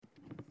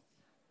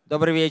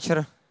Добрый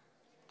вечер.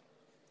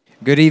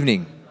 Good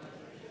evening.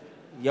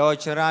 Я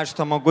очень рад,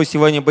 что могу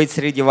сегодня быть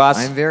среди вас.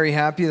 I'm very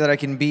happy that I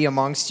can be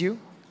amongst you.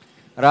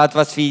 Рад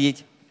вас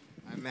видеть.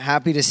 I'm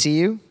happy to see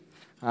you.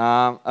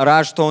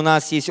 Рад, что у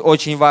нас есть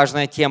очень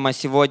важная тема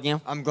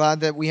сегодня. I'm glad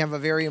that we have a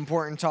very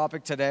important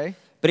topic today.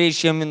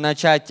 Прежде чем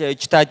начать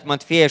читать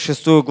Матфея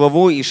 6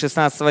 главу и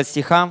 16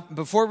 стиха,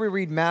 Before we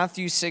read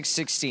Matthew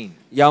 6:16,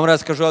 я вам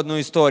расскажу одну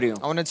историю.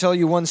 I want to tell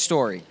you one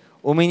story.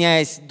 У меня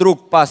есть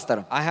друг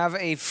пастор. I have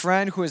a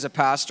friend who is a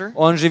pastor.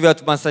 Он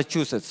живет в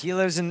Массачусетс. He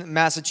lives in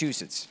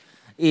Massachusetts.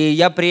 И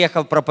я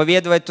приехал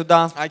проповедовать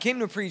туда. I came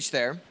to preach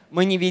there.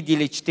 Мы не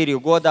видели 4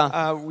 года.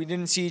 We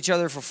didn't see each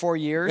other for 4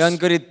 years. И он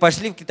говорит,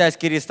 пошли в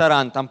китайский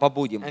ресторан, там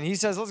побудем. And he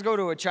says, let's go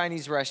to a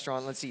Chinese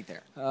restaurant, let's eat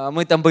there.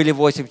 Мы там были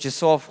 8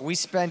 часов. We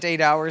spent 8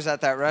 hours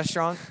at that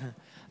restaurant.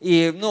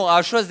 И,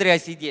 а что зря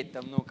сидеть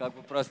там, как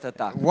бы просто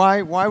так.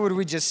 Why would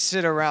we just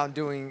sit around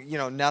doing,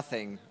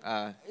 nothing?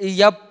 И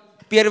я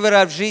первый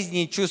раз в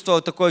жизни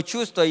чувствовал такое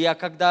чувство, я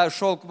когда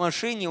шел к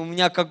машине, у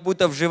меня как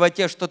будто в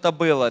животе что-то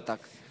было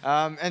так.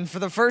 And for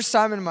the first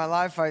time in my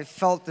life, I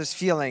felt this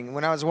feeling.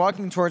 When I was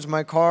walking towards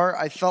my car,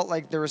 I felt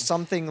like there was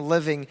something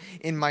living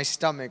in my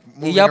stomach,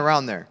 moving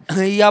around there.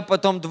 И я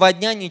потом 2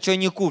 дня ничего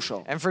не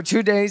кушал. And for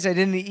 2 days, I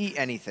didn't eat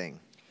anything.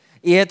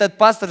 И этот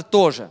пастор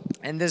тоже.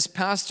 And this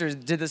pastor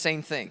did the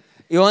same thing.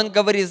 И он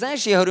говорит,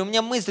 знаешь, я говорю, у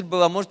меня мысль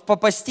была, может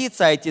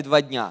попаститься эти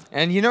 2 дня.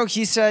 And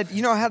he said,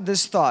 I had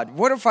this thought.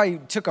 What if I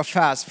took a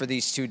fast for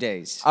these 2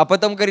 days? А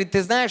потом говорит,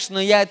 ты знаешь, но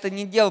я это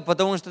не делал,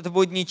 потому что это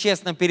будет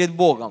нечестно перед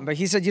Богом. But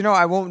he said,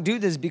 I won't do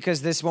this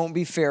because this won't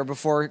be fair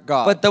before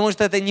God. Потому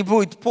что это не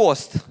будет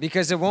пост.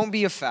 Because it won't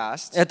be a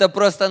fast. Это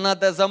просто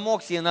надо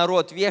замок себе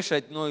народ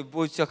вешать, и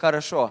будет все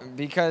хорошо.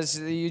 Because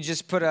you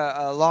just put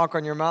a lock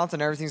on your mouth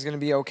and everything's going to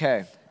be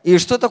okay. И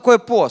что такое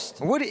пост?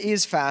 What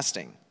is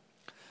fasting?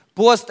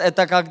 Пост –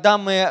 это когда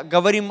мы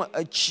говорим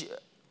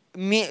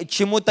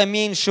чему-то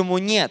меньшему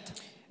 «нет».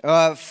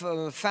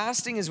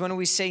 Fasting is when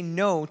we say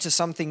no to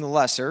something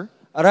lesser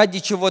Ради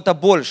чего-то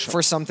большего.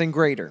 for something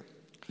greater.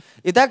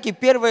 Итак, и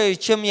первое,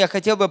 чем я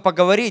хотел бы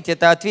поговорить,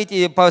 это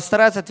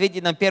постараться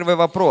ответить на первый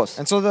вопрос.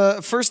 And so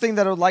the first thing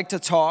that I would like to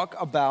talk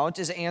about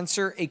is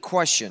answer a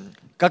question.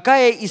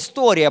 Какая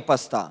история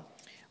поста?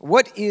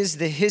 What is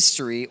the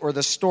history or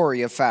the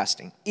story of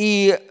fasting?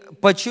 И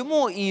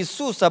почему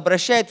Иисус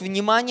обращает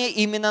внимание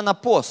именно на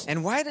пост?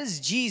 And why does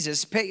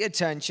Jesus pay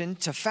attention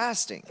to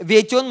fasting?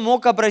 Ведь Он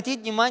мог обратить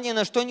внимание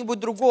на что-нибудь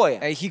другое.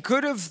 He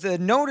could have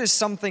noticed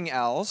something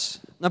else.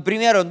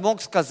 Например, Он мог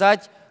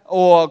сказать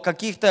о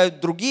каких-то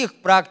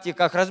других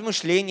практиках,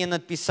 размышления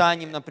над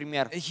Писанием,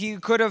 например. He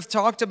could have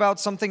talked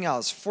about something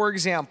else. For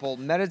example,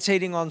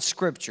 meditating on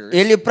scriptures.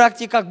 Или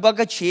практиках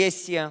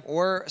благочестия.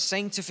 Or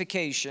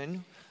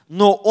sanctification.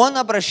 Но Он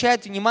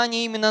обращает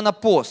внимание именно на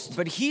пост.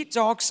 But he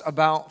talks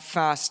about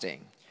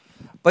fasting.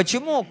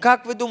 Почему,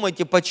 как вы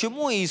думаете,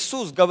 почему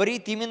Иисус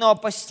говорит именно о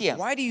посте?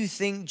 Why do you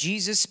think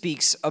Jesus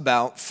speaks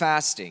about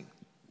fasting?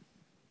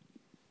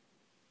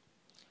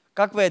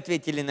 Как вы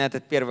ответили на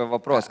этот первый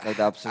вопрос,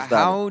 когда обсуждали?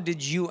 How did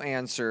you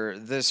answer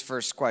this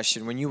first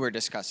question when you were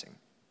discussing?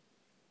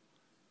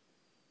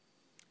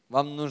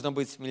 Вам нужно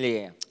быть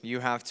смелее. You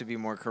have to be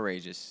more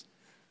courageous.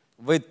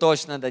 Вы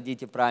точно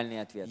дадите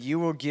правильный ответ. You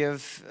will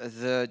give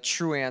the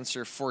true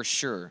answer for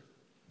sure.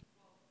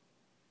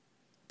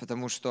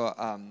 Потому что,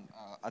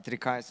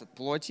 отрекаясь от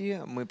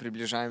плоти, мы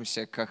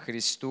приближаемся к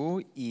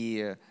Христу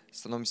и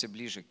становимся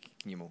ближе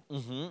к Нему.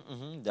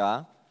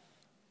 Да.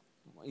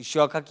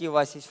 Еще какие у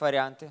вас есть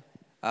варианты?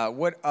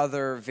 What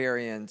other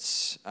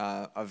variants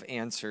of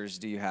answers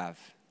do you have?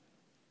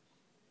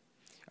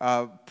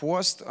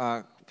 Пост,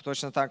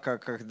 точно так,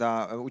 как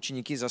когда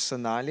ученики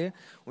засынали,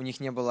 у них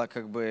не было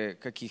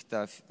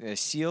каких-то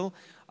сил,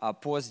 а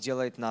пост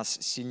делает нас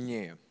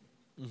сильнее.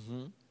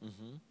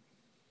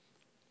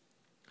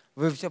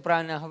 Вы все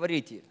правильно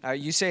говорите.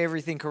 You say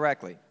everything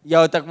correctly.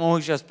 Я вот так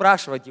могу сейчас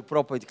спрашивать, и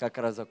проповедь как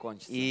раз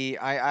закончится. И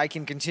I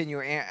can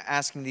continue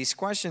asking these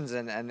questions,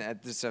 and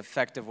it's an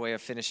effective way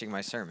of finishing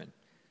my sermon.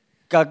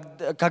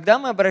 Когда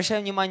мы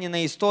обращаем внимание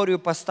на историю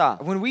поста,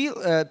 When we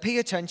pay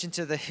attention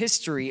to the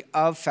history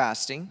of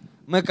fasting,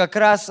 мы как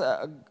раз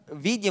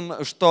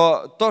видим,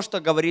 что то, что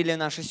говорили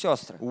наши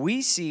сестры.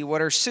 we see what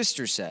our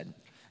sister said.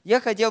 Я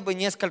хотел бы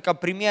несколько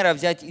примеров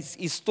взять из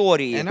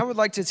истории. And I would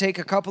like to take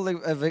a couple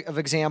of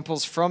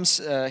examples from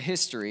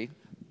history.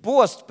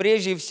 Пост,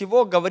 прежде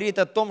всего, говорит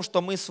о том,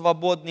 что мы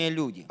свободные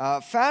люди.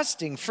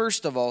 Fasting,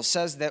 first of all,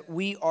 says that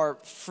we are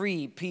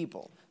free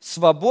people.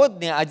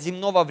 Свободные от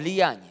земного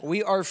влияния.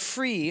 We are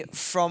free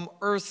from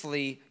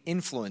earthly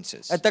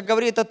influences. Это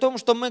говорит о том,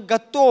 что мы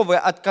готовы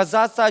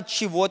отказаться от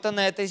чего-то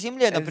на этой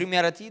земле,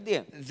 например, от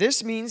еды.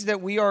 This means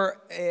that we are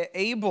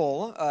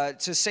able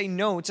to say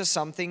no to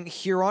something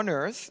here on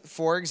earth,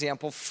 for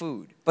example,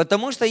 food.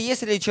 Потому что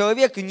если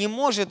человек не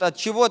может от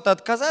чего-то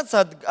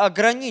отказаться,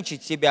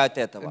 ограничить себя от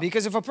этого.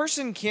 Because if a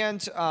person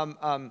can't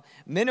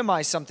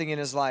minimize something in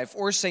his life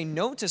or say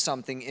no to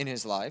something in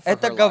his life,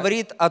 Это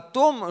говорит о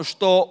том,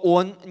 что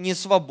он не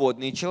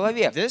свободный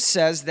человек. this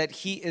says that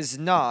he is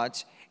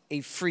not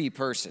a free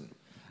person.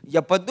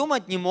 Я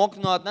подумать не мог,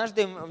 но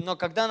однажды,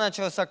 когда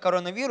начался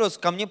коронавирус,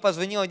 ко мне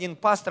позвонил один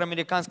пастор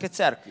американской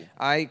церкви.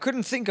 I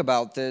couldn't think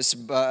about this,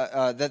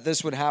 that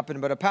this would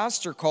happen, but a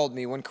pastor called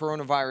me when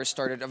coronavirus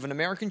started of an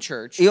American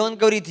church. И он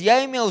говорит,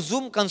 я имел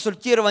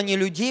Zoom-консультирование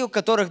людей, у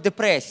которых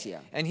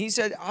депрессия. And he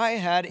said, I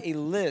had a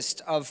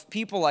list of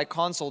people I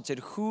consulted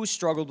who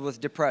struggled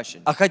with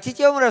depression. А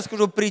хотите, я вам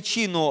расскажу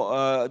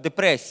причину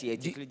депрессии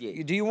этих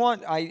людей? Do you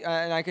want,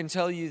 and I can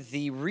tell you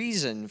the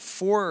reason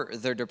for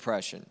their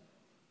depression.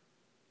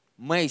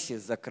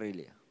 Macy's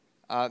закрыли.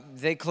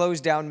 They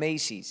closed down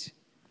Macy's.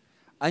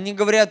 Они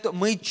говорят,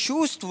 мы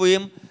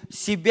чувствуем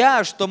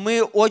себя, что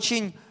мы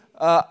очень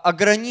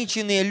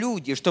ограниченные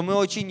люди, что мы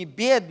очень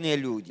бедные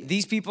люди.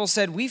 These people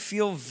said, we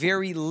feel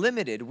very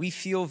limited, we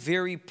feel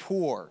very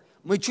poor.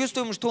 Мы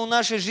чувствуем, что у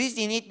нашей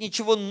жизни нет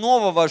ничего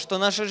нового, что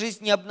наша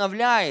жизнь не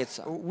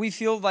обновляется. We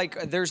feel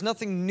like there's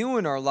nothing new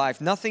in our life,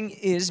 nothing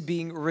is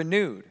being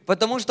renewed.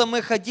 Потому что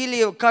мы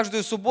ходили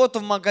каждую субботу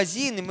в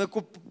магазин, и мы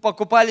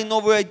покупали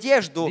новую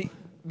одежду.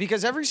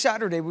 Because every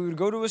Saturday we would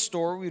go to a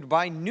store, we would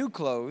buy new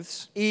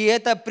clothes. И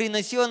это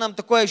приносило нам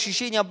такое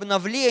ощущение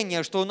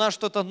обновления, что у нас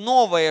что-то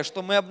новое,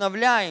 что мы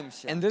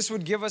обновляемся. And this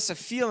would give us a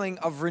feeling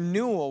of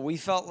renewal. We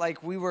felt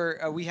like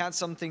we had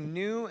something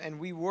new and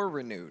we were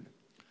renewed.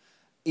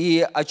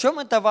 И о чем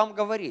это вам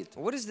говорит?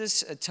 What does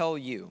this tell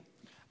you?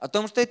 О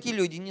том, что эти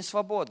люди не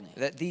свободны.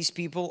 That these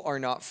people are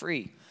not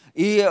free.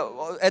 И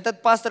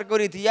этот пастор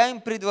говорит, я им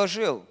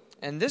предложил.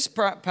 And this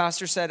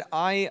pastor said,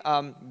 I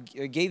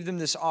gave them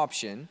this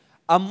option.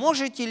 А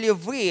можете ли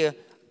вы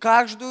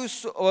каждую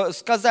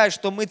сказать,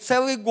 что мы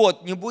целый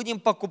год не будем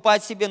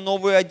покупать себе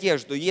новую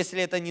одежду,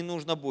 если это не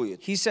нужно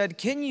будет? He said,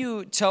 can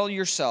you tell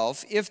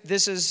yourself, if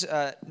this is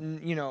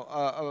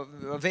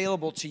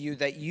available to you,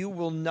 that you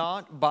will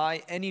not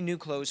buy any new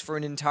clothes for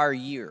an entire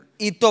year?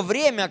 И то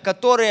время,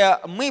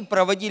 которое мы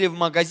проводили в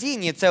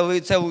магазине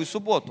целую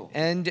субботу,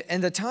 And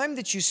the time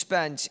that you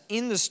spent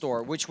in the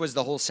store, which was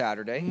the whole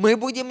Saturday, мы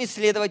будем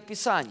исследовать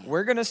Писание.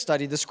 we're going to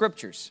study the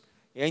scriptures.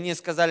 И они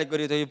сказали,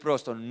 говорит, они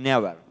просто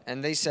never.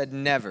 And they said,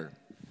 never.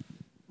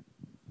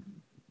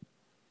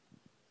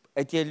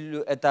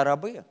 Это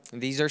рабы.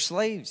 These are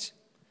slaves.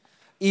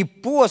 И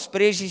пост,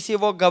 прежде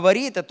всего,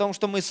 говорит о том,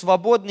 что мы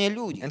свободные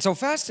люди. And so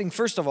fasting,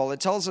 first of all, it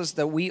tells us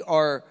that we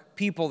are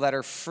people that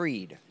are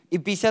freed. И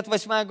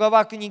 58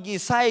 глава книги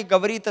Исаии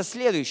говорит о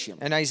следующем.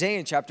 And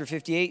Isaiah chapter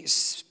 58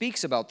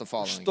 speaks about the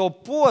following. Что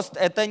пост –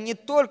 это не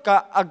только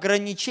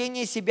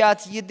ограничение себя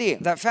от еды.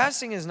 That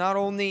fasting is not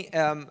only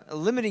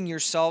limiting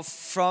yourself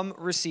from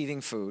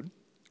receiving food.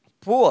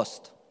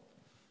 Пост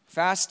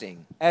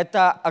Fasting –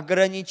 это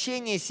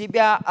ограничение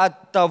себя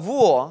от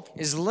того,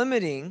 is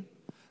limiting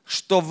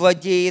что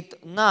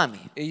владеет нами.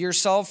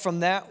 yourself from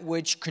that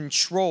which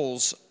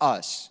controls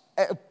us.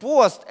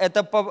 Пост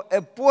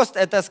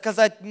это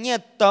сказать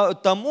нет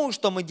тому,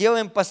 что мы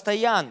делаем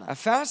постоянно.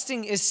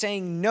 Fasting is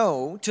saying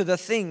no to the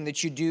thing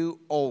that you do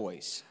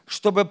always.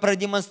 Чтобы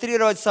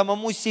продемонстрировать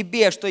самому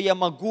себе, что я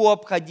могу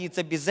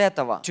обходиться без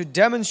этого. To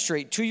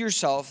demonstrate to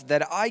yourself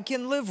that I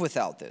can live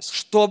without this.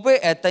 Чтобы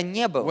это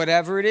не было.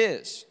 Whatever it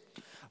is.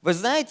 Вы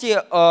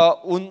знаете,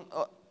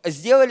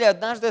 сделали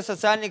однажды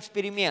социальный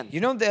эксперимент. You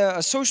know,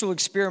 a social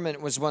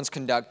experiment was once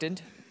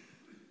conducted.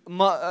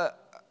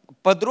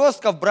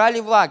 Подростков брали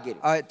в лагерь.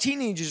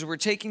 Teenagers were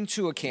taken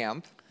to a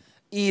camp.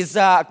 И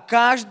за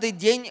каждый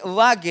день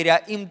лагеря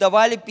им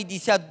давали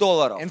 $50.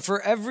 And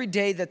for every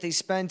day that they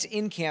spent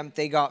in camp,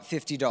 they got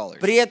 $50.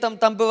 При этом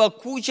там была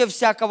куча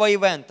всякого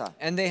ивента.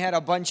 And they had a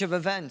bunch of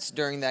events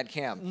during that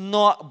camp.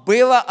 Но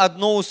было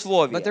одно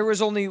условие. But there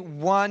was only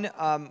one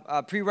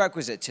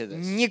prerequisite to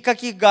this.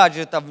 Никаких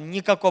гаджетов,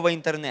 никакого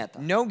интернета.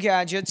 No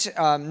gadgets,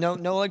 no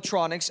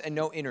electronics, and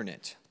no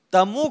internet.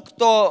 Тому,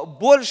 кто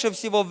больше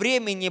всего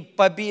времени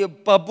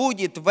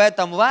побудет в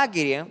этом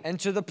лагере, And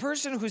to the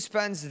person who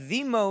spends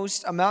the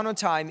most amount of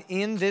time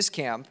in this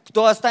camp,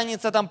 кто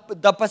останется там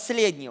до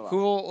последнего, who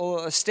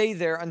will stay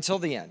there until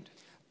the end,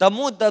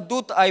 тому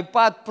дадут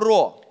iPad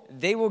Pro.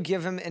 they will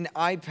give him an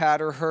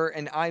iPad or her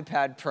an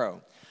iPad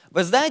Pro.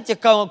 Вы знаете,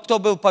 кто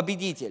был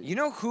победитель? You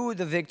know who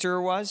the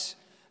victor was?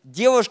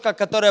 Девушка,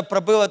 которая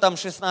пробыла там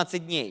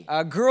 16 дней.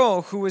 A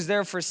girl who was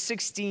there for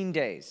 16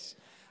 days.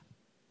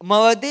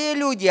 Молодые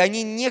люди,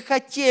 они не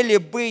хотели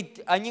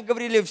быть, они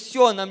говорили,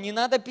 все, нам не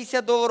надо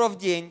 $50 в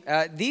день.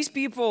 These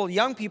people,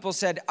 young people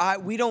said,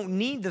 we don't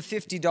need the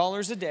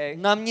 $50 a day.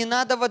 Нам не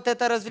надо вот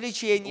это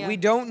развлечение. We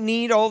don't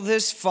need all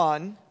this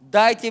fun.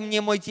 Дайте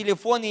мне мой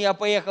телефон, и я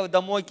поехал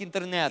домой к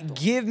интернету.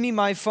 Give me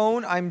my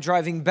phone. I'm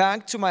driving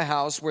back to my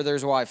house where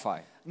there's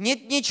Wi-Fi.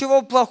 Нет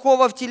ничего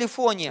плохого в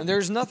телефоне.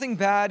 There's nothing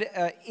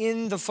bad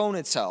in the phone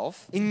itself.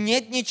 И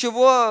нет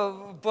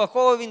ничего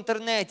плохого в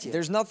интернете.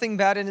 There's nothing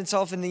bad in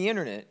itself in the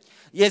internet.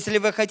 Если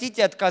вы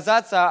хотите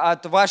отказаться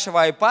от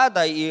вашего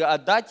iPad и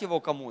отдать его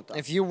кому-то.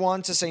 If you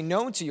want to say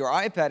no to your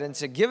iPad and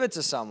to give it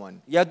to someone.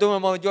 Я думаю,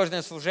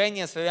 молодежное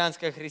служение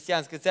Славянской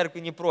христианской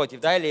церкви не против,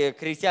 да, или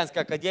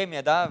христианская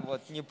академия, да,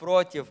 вот не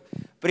против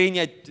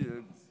принять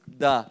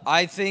Да.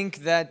 I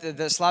think that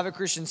the Slavic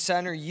Christian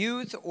Center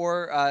Youth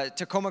or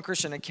Tacoma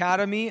Christian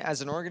Academy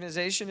as an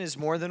organization is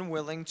more than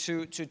willing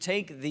to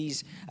take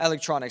these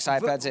electronics,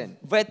 iPads in.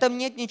 В этом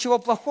нет ничего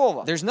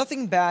плохого. There's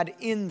nothing bad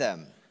in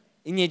them,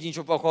 И нет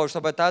ничего плохого,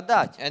 чтобы это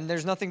отдать. and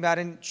there's nothing bad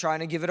in trying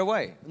to give it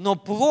away. Но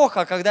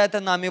плохо, когда это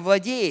нами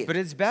владеет. But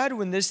it's bad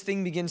when this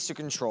thing begins to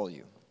control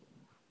you.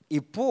 И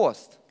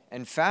пост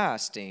And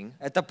fasting –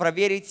 это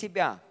проверить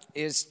себя.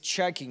 is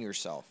checking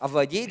yourself. А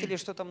владеет ли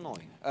что-то мной?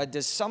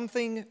 Does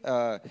something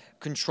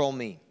control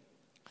me?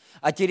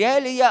 А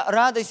теряю ли я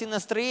радость и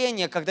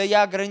настроение, когда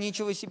я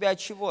ограничиваю себя от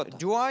чего-то?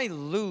 Do I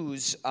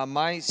lose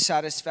my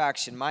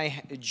satisfaction, my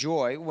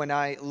joy when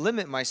I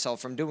limit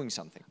myself from doing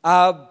something?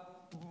 А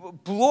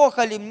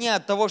плохо ли мне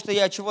от того, что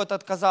я от чего-то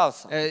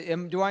отказался?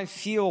 Do I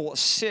feel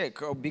sick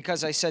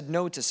because I said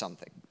no to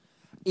something?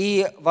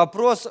 И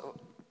вопрос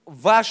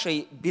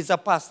вашей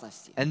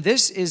безопасности. And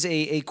this is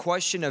a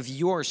question of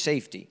your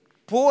safety.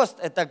 Пост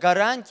 – это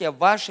гарантия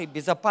вашей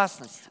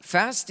безопасности.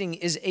 Fasting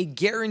is a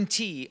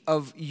guarantee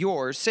of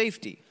your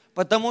safety.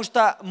 Потому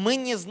что мы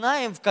не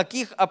знаем, в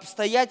каких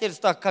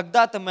обстоятельствах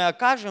когда-то мы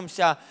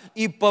окажемся,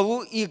 и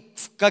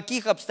в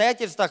каких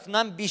обстоятельствах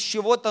нам без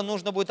чего-то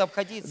нужно будет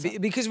обходиться.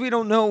 Because we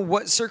don't know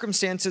what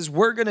circumstances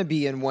we're going to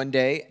be in one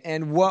day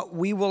and what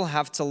we will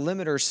have to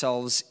limit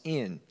ourselves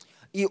in.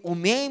 И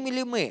умеем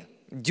ли мы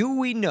Do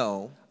we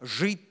know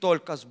жить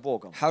только с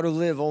Богом? how to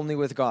live only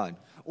with God?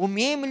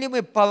 Умеем ли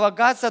мы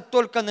полагаться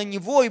только на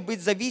Него и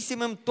быть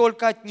зависимым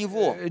только от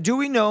Него? Do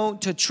we know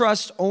to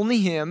trust only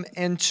Him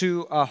and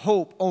to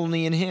hope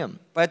only in Him?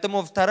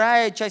 Поэтому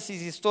вторая часть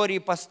из истории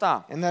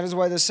поста. And that is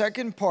why the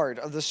second part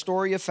of the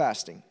story of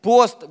fasting.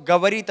 Пост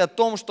говорит о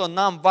том, что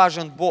нам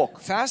важен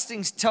Бог.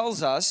 Fasting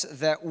tells us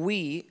that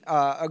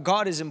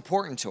God is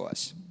important to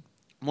us.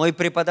 Мой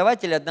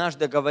преподаватель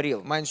однажды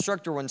говорил, My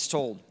instructor once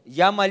told,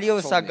 я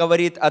молился, Told me.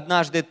 говорит,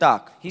 однажды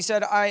так. he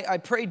said, I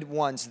prayed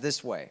once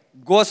this way,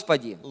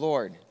 Господи,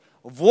 Lord,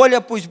 воля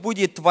пусть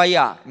будет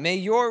Твоя, may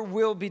your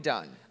will be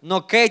done,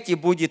 но Кэти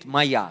будет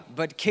моя.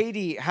 but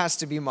Katie has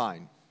to be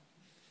mine.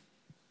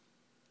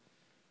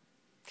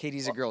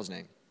 Katie's a girl's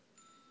name.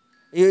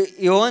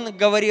 И он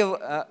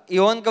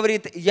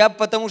говорит,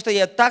 потому что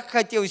я так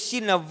хотел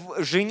сильно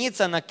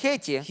жениться на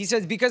Кэти, He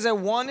said, because I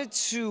wanted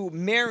to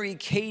marry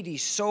Katie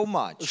so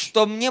much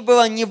что мне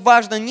было не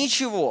важно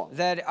ничего.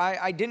 that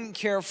I didn't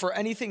care for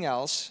anything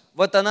else.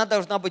 Вот она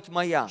должна быть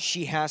моя.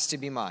 She has to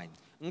be mine.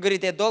 Он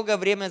говорит, я долгое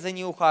время за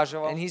ней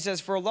ухаживал. And he says,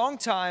 for a long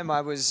time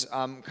I was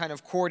kind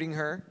of courting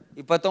her.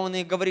 И потом он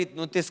ей говорит,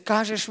 ну ты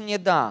скажешь мне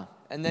да.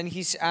 And then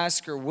he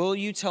asked her, will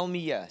you tell me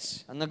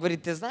yes? Она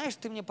говорит, ты знаешь,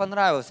 ты мне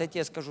понравился, я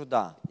тебе скажу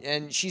да.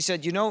 And she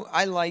said, you know,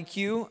 I like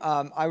you.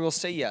 I will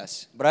say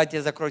yes.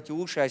 Братья, закройте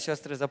уши, а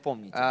сестры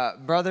запомните.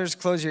 Brothers,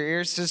 close your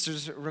ears.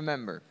 Sisters,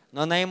 remember.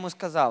 Но она ему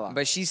сказала,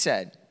 But she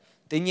said,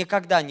 ты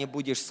никогда не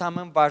будешь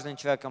самым важным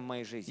человеком в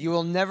моей жизни. you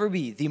will never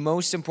be the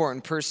most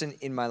important person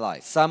in my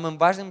life. Самым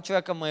важным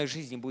человеком в моей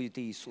жизни будет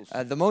Иисус.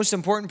 The most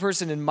important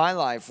person in my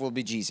life will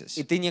be Jesus.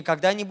 И ты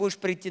никогда не будешь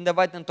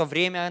претендовать на то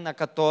время, на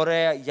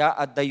которое я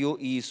отдаю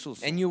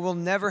Иисусу. And you will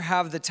never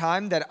have the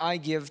time that I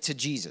give to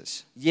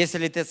Jesus.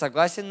 Если ты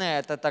согласен на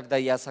это, тогда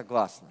я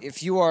согласна.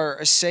 If you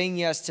are saying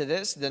yes to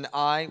this, then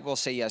I will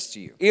say yes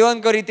to you. И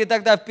он говорит, и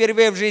тогда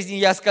впервые в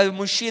жизни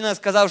мужчина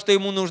сказал, что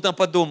ему нужно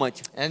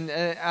подумать. And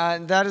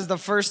that is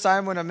the first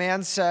time when a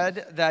man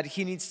said that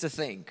he needs to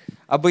think.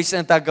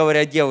 Обычно так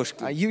говорят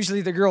девушки.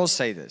 Usually the girls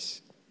say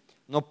this.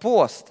 Но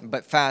пост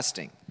But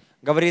fasting,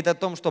 говорит о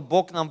том, что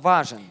Бог нам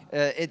важен.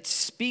 it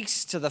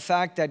speaks to the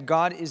fact that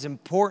God is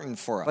important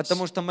for us.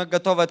 Потому что мы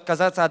готовы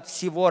отказаться от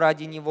всего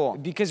ради Него.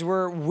 Because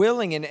we're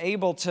willing and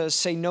able to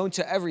say no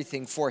to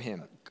everything for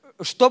Him.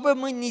 Что бы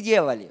мы ни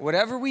делали,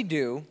 Whatever we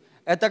do,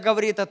 это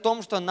говорит о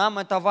том, что нам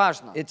это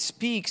важно. it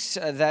speaks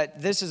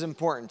that this is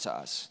important to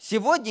us.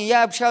 Сегодня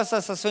я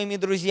общался со своими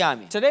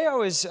друзьями. Today I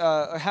was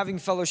having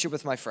fellowship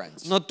with my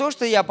friends. Но то,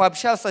 что я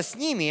пообщался с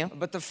ними,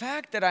 But the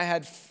fact that I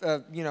had,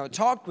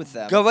 talked with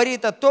them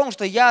говорит о том,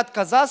 что я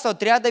отказался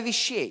от ряда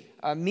вещей.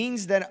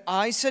 Means that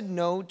I said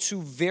no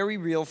to very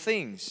real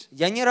things.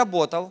 Я не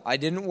работал, I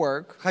didn't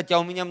work, хотя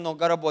у меня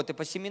много работы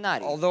по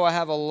семинарии. although I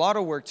have a lot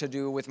of work to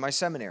do with my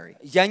seminary.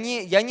 Я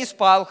не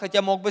спал,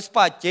 хотя мог бы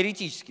спать,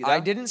 теоретически, I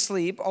да? didn't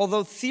sleep,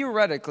 although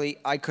theoretically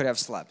I could have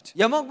slept.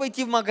 Я мог бы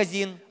идти в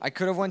магазин, I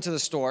could have went to the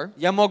store.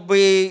 я мог бы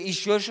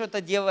еще что-то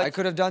I делать,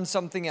 could have done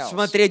something else.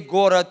 смотреть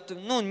город,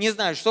 не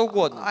знаю, что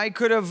угодно. I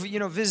could have,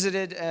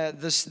 visited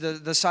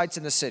the sites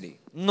in the city.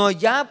 Но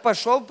я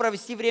пошел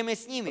провести время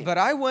с ними, But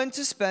I went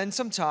to spend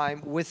some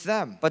time with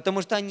them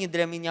потому что они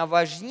для меня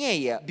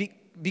важнее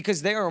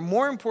because they are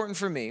more important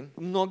for me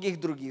многих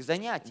других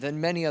занятий. than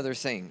many other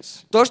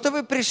things. То, что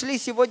вы пришли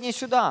сегодня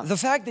сюда, The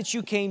fact that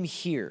you came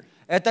here,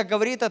 Это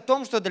говорит о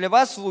том, что для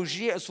вас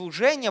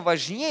служение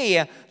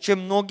важнее,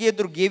 чем многие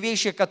другие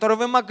вещи, которые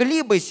вы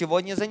могли бы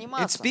сегодня It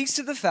заниматься. speaks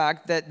to the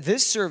fact that this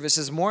service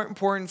is more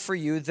important for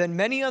you than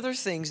many other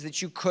things that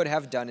you could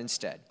have done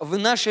instead. В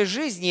нашей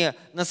жизни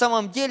на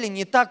самом деле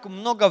не так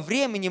много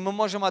времени мы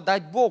можем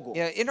отдать Богу.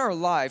 In our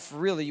life,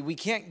 really, we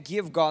can't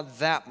give God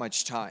that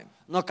much time.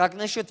 Но как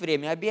насчет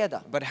времени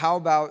обеда? But how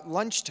about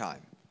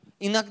lunchtime?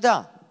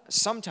 Иногда.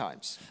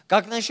 Sometimes.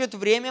 Как насчет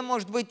времени,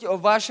 может быть,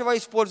 вашего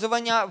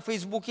использования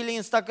Facebook или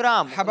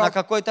Instagram How about- на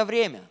какое-то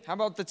время? How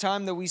about the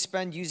time that we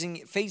spend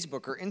using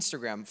Facebook or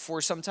Instagram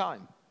for some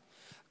time?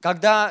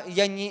 Когда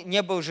я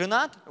не был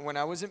женат, When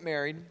I wasn't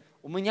married,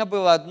 у меня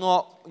было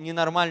одно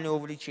ненормальное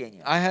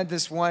увлечение. I had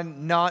this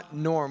one not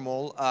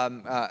normal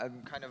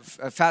kind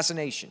of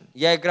fascination.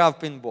 Я играл в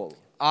пейнтбол.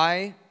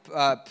 I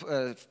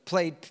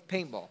played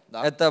paintball.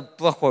 Это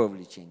плохое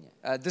увлечение.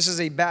 This is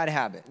a bad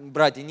habit.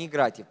 Братья, не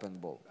играйте в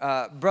пейнтбол.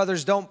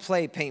 Brothers, don't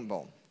play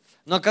paintball.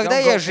 Но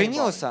когда Don't go я paintballing.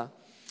 женился,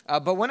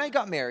 But when I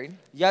got married,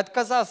 я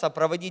отказался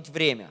проводить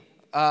время,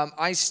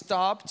 I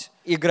stopped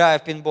играя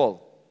в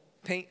пейнтбол.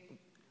 paint.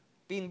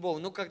 Пейнтбол,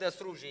 ну когда с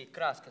ружья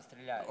краска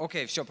стреляет.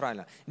 Okay, все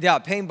правильно. Yeah,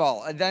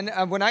 paintball. And then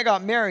when I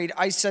got married,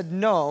 I said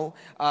no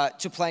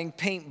to playing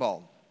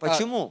paintball.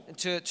 Почему?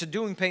 To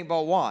doing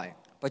paintball. Why?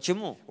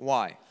 Почему?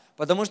 Why?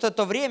 Потому что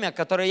то время,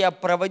 которое я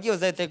проводил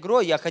за этой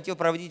игрой, я хотел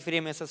проводить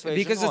время со своей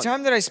Because the женой.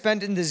 time that I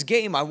spent in this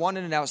game, I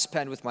wanted to now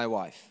spend with my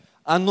wife.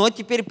 Оно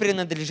теперь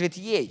принадлежит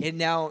ей. It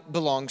now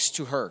belongs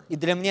to her. И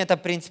для меня это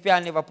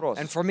принципиальный вопрос.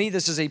 And for me,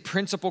 this is a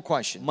principal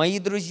question. Мои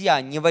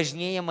друзья не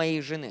важнее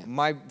моей жены.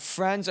 My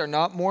friends are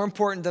not more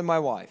important than my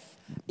wife.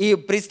 И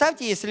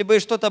представьте, если бы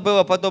что-то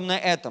было подобное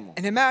этому.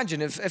 And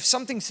imagine if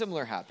something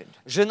similar happened.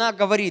 Жена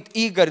говорит: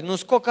 Игорь, ну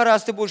сколько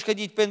раз ты будешь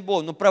ходить в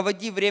пейнтбол? Ну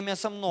проводи время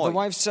со My мной.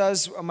 wife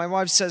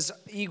says,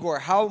 Igor,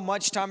 how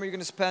much time are you going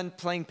to spend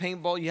playing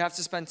paintball? You have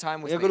to spend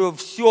time with Я me. говорю: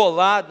 все,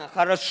 ладно, And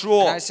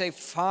хорошо. I say,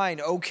 fine,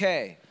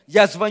 okay.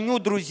 Я звоню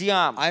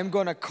друзьям. I'm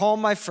going to call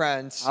my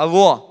friends.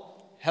 Алло.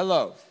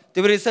 Hello.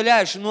 Ты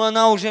представляешь, ну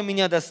она уже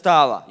меня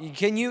достала.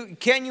 Can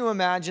you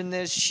imagine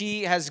this?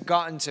 She has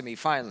gotten to me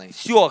finally.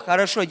 Все,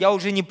 хорошо, я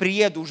уже не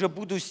приеду, уже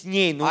буду с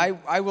ней. Ну,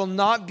 I will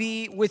not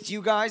be with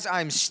you guys.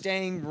 I'm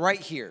staying right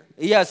here.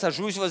 и я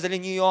сажусь возле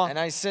нее. And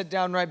I sit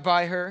down right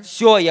by her.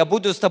 Все, я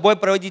буду с тобой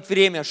проводить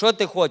время. Что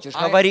ты хочешь?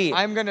 Говори.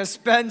 I'm going to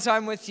spend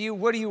time with you.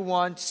 What do you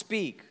want?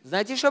 Speak.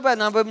 Знаете, что бы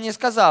она бы мне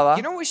сказала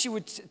You know what she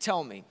would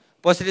tell me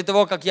после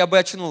того, как я бы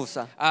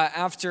очнулся?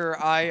 after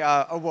I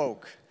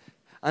awoke?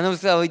 Она бы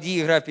сказала: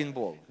 иди играй в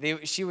пейнтбол.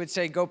 She would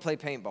say, go play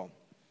paintball.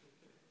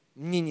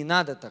 Мне не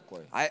надо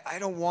такое. I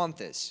don't want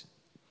this.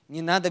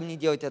 Не надо мне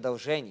делать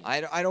одолжение.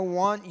 I don't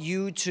want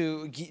you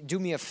to do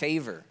me a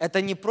favor.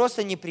 Это не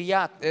просто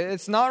неприятно,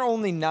 It's not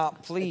only not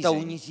это pleasing,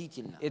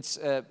 унизительно.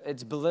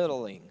 it's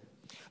belittling.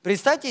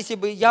 Представьте, если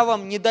бы я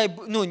вам, не дай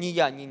Бог, ну не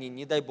я,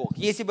 не дай Бог,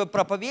 если бы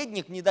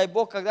проповедник, не дай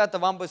Бог, когда-то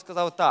вам бы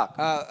сказал так: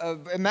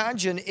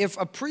 Imagine if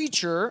a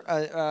preacher,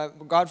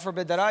 God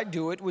forbid that I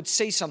do it, would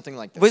say something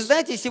like вы this.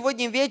 знаете,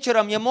 сегодня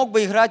вечером я мог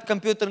бы играть в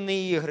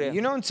компьютерные игры,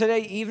 You know,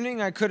 today evening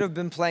I could have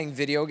been playing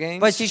video games.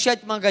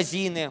 посещать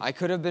магазины, I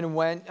could have been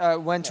went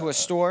to a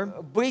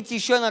store. быть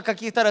еще на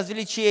каких-то I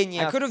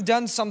развлечениях. could have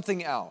done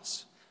something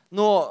else.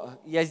 Но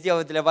я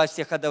сделал для вас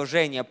всех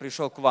одолжение,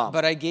 пришел к вам.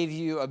 But I gave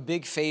you a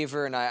big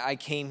favor and I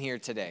came here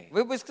today.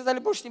 Вы бы сказали: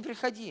 больше не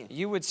приходи.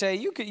 You would say,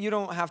 you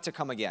don't have to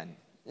come again.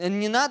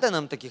 Не надо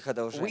нам таких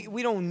одолжений.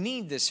 We don't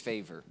need this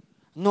favor.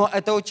 Но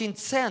это очень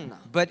ценно.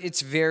 But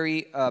it's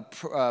very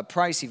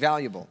pricey,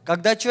 valuable.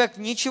 Когда человек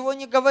ничего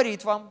не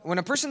говорит вам, When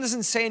a person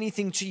doesn't say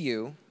anything to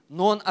you,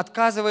 но он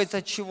отказывается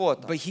от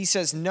чего-то but he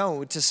says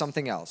no to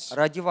something else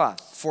ради вас,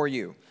 for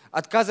you.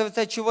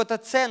 отказывается от чего-то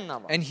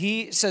ценного, And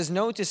he says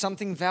no to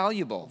something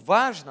valuable,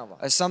 важного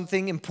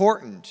something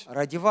important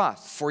ради вас,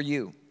 for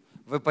you.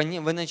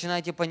 вы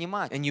начинаете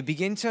понимать: And you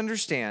begin to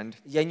understand,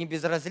 я не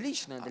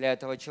безразлична для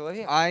этого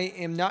человека. I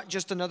am not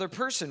just another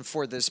person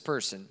for this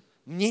person.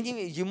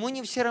 Ему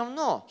не все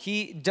равно.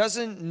 He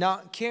doesn't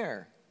not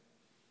care.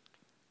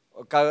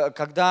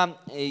 Когда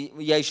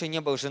я еще не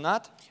был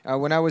женат,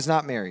 When I was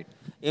not married.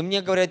 и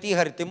мне говорят: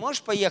 Игорь, ты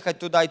можешь поехать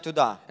туда и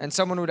туда? And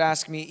someone would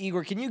ask me,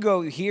 Igor, can you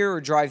go here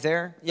or drive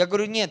there? Я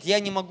говорю: нет, я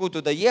не могу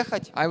туда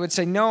ехать, I would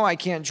say, no, I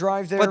can't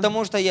drive there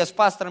потому что я с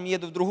пастором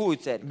еду в другую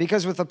церковь.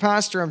 because with the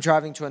pastor, I'm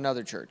driving to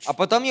another church. А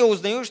потом я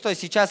узнаю, что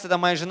сейчас это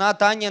моя жена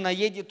Таня, она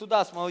едет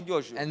туда с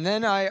молодежью. And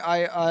then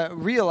I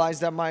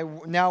realized that my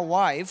now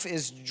wife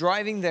is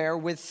driving there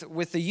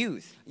with the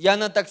youth. Я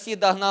на такси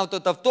догнал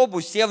тот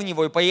автобус, сел в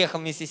него и поехал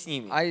вместе с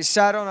ними. I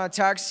sat on a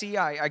taxi,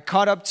 I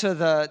caught up to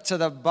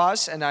the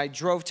bus, and I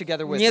drove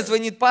together with Мне her.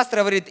 звонит пастор,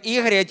 говорит: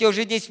 Игорь, я тебя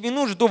уже 10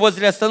 минут жду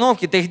возле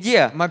остановки, ты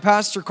где? My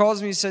pastor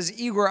calls me and says,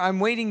 Igor, I'm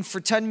waiting for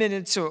 10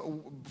 minutes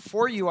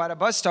for you at a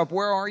bus stop.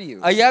 Where are you?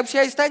 А я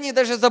общаюсь с Таней,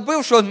 даже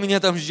забыл, что он меня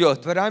там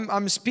ждет. But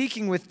I'm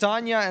speaking with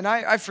Tanya, and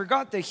I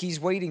forgot that he's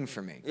waiting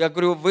for me. Я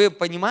говорю, вы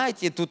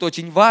понимаете, тут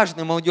очень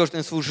важное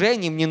молодежное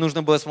служение, мне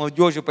нужно было с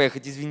молодежью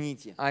поехать,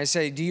 извините. I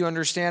say, do you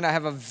understand? I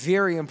have a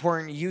very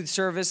important youth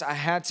service. I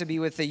had to be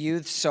with the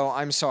youth, so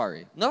I'm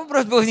sorry. Но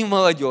вопрос был не в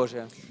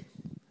молодежи.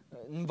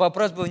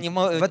 Вопрос был не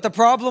But the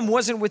problem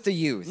wasn't with the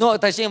youth. ну,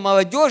 точнее,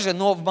 молодежи,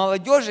 но в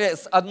молодежи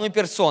с одной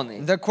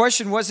персоной. The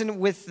question wasn't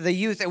with the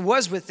youth. It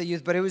was with the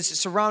youth, but it was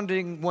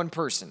surrounding one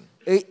person.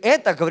 И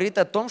это говорит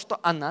о том, что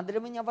она для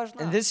меня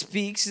важна. And this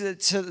speaks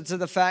to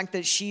the fact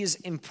that she is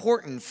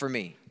important for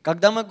me.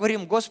 Когда мы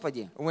говорим,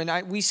 Господи, When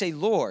we say,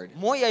 Lord,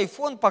 мой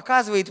iPhone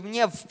показывает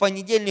мне в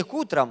понедельник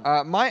утром,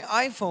 my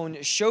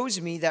iPhone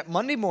shows me that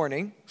Monday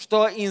morning,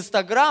 что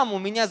Инстаграм у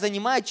меня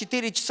занимает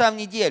 4 часа в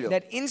неделю.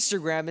 that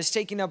Instagram is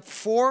taking up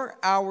 4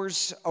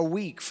 hours a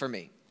week for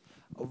me.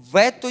 В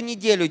эту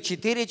неделю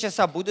 4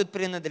 часа будут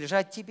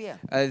принадлежать тебе.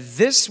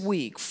 This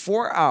week,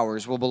 4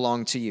 hours will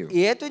belong to you.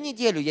 И эту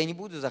неделю я не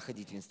буду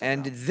заходить в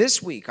Инстаграм. And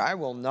this week, I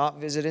will not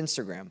visit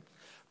Instagram.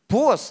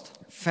 Пост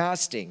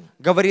Fasting.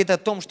 говорит о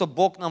том, что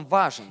Бог нам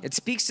важен. It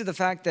speaks to the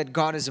fact that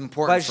God is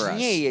important for us.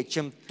 Важнее,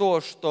 чем то,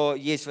 что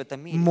есть в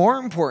этом мире. More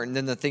important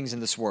than the things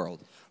in this world.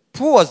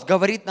 Пост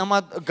говорит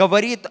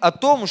о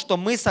том, что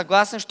мы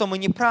согласны, что мы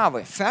не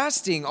правы.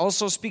 Fasting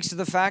also speaks to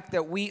the fact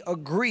that we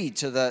agree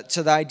to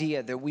the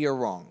idea that we are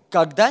wrong.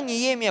 Когда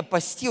Неемия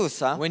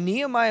постился, When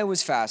Nehemiah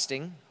was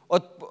fasting,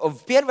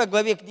 в первой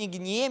главе книги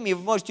Неемии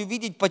вы можете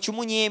увидеть,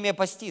 почему Неемия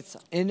постится.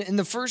 in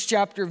the first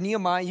chapter of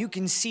Nehemiah, you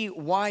can see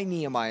why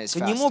Nehemiah is К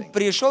нему fasting.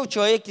 пришел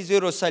человек из A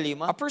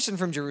Иерусалима person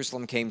from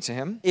Jerusalem came to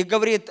him, и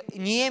говорит,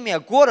 Неемия,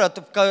 город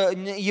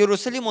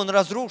Иерусалим, он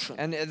разрушен.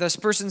 and this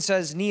person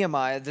says,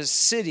 Nehemiah, the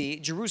city,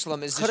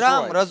 Jerusalem, is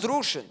Храм destroyed.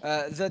 разрушен.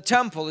 The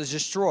temple is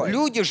destroyed.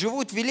 Люди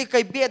живут в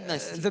великой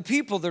бедности. The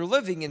people, they're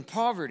living in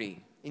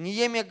poverty. И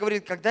Неемия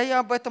говорит, когда я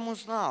об этом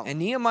узнал, And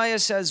Nehemiah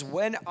says,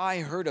 when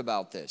I heard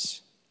about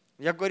this,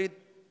 я, говорит,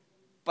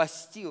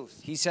 постился.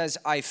 he says,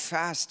 I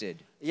fasted.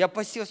 Я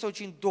постился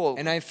очень долго.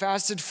 And I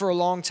fasted for a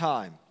long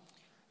time.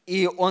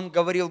 И он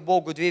говорил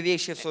Богу две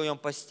вещи в своем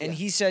And посте.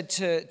 he said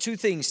two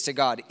things to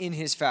God in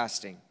his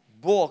fasting.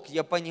 Бог,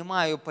 я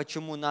понимаю,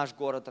 почему наш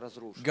город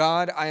разрушен.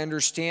 God, I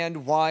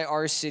understand why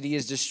our city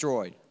is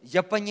destroyed.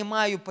 Я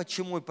понимаю,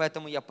 почему, и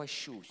поэтому я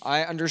пощусь.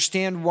 I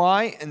understand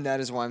why, and that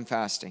is why I'm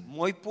fasting.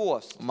 Мой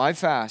пост, My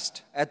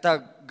fast,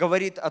 это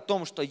говорит о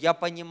том, что я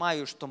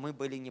понимаю, что мы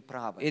были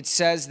неправы. it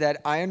says that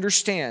I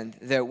understand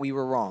that we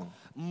were wrong.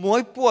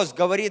 Мой пост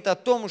говорит о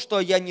том, что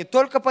я не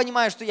только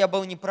понимаю, что я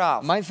был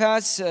неправ. My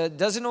fast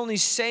doesn't only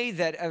say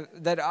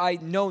that I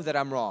know that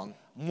I'm wrong.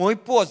 Мой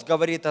пост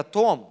говорит о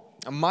том,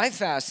 My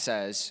fast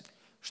says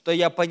что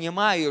я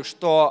понимаю,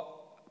 что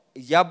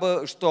я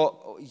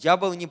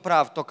был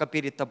неправ только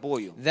перед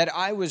тобою. that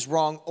I was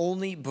wrong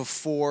only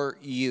before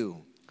you.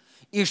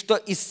 И что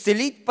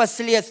исцелить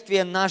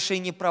последствия нашей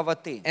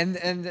неправоты,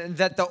 And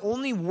that the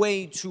only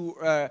way to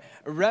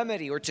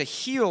remedy or to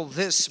heal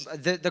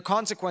the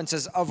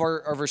consequences of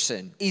our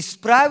sin,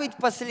 исправить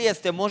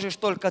последствия можешь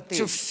только ты.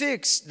 to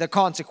fix the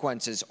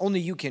consequences, only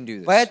you can do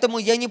this. Поэтому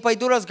я не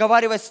пойду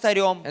разговаривать с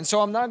царем. And so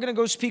I'm not going to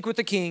go speak with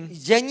the king.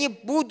 Я не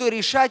буду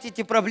решать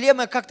эти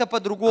проблемы как-то I'm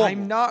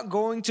по-другому. not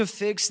going to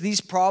fix these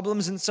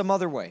problems in some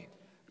other way.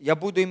 Я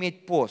буду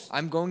иметь пост,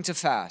 I'm going to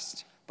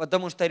fast.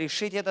 потому что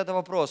решить этот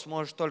вопрос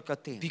можешь только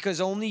ты.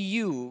 Because only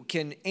you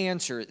can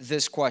answer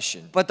this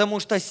question. Потому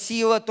что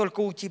сила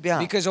только у тебя.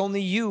 Because only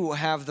you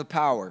have the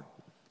power.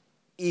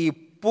 И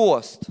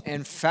пост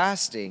And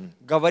fasting,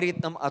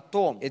 говорит нам о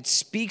том, it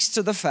speaks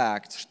to the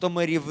fact что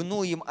мы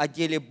ревнуем о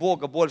деле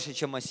Бога больше,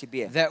 чем о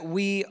себе. that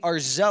we are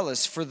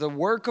zealous for the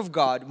work of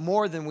God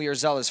more than we are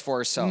zealous for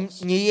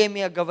ourselves.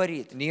 Неемия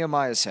говорит,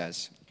 Nehemiah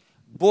says,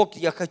 Бог,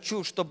 я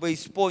хочу, чтобы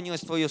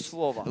исполнилось Твое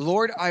Слово.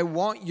 Lord, I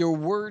want your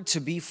word to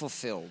be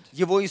fulfilled.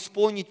 Его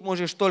исполнить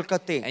можешь только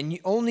Ты. And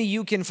only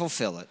you can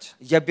fulfill it.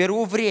 Я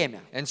беру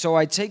время, And so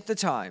I take the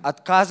time.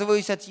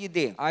 отказываюсь от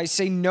еды I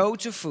say no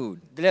to food,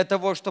 для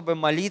того, чтобы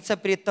молиться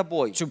пред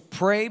Тобой to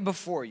pray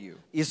before you,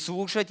 и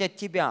слушать от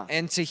Тебя,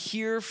 and to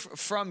hear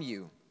from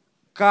you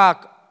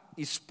как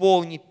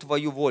исполнить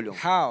Твою волю,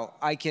 how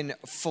I can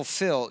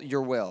fulfill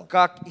your will.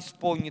 как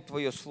исполнить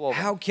Твое Слово.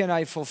 How can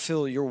I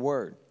fulfill your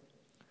word?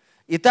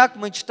 Итак,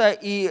 мы читаем,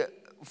 и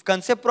в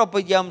конце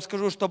проповеди я вам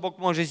скажу, что Бог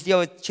может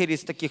сделать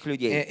через таких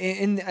людей.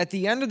 At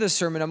the end of the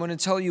sermon, I'm going to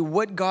tell you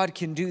what God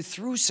can do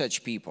through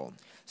such people.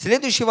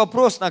 Следующий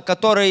вопрос, на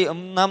который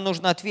нам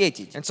нужно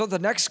ответить. And so the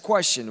next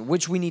question,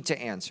 which we need to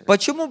answer.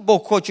 Почему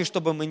Бог хочет,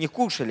 чтобы мы не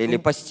кушали или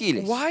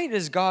постились? Why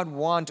does God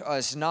want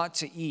us not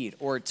to eat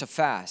or to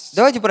fast?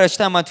 Давайте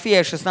прочитаем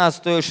Матфея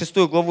 6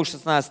 главу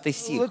 16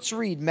 стих. Let's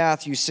read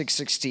Matthew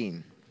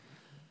 6:16.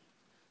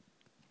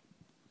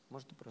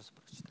 Можно просто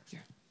прочитать?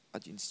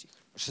 Один стих.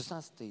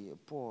 16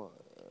 по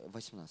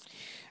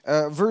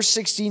 18. Verse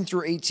 16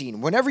 through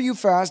 18. Whenever you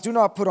fast, do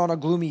not put on a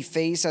gloomy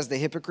face as the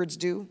hypocrites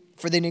do,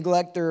 for they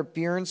neglect their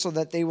appearance so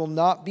that they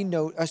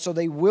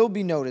will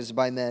be noticed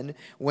by men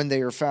when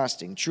they are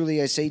fasting.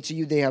 Truly I say to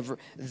you, they have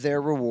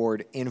their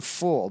reward in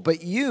full.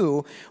 But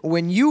you,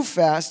 when you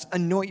fast,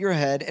 anoint your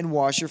head and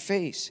wash your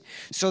face,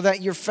 so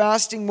that your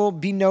fasting will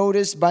be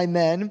noticed by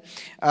men,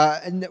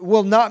 and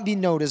will not be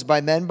noticed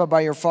by men, but by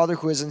your Father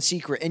who is in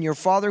secret. And your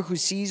Father who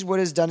sees what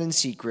is done in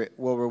secret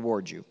will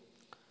reward you.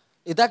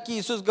 Итак,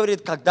 Иисус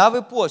говорит, когда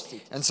вы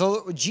постите. And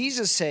so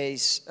Jesus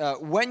says,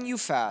 when you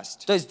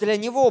fast. То есть для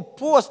него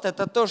пост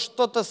это то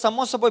что-то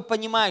само собой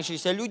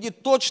понимающееся. Люди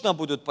точно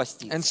будут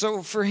поститься. And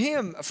so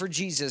for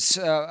Jesus,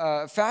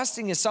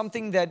 fasting is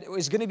something that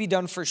is going to be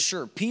done for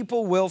sure.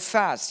 People will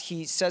fast.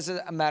 He says it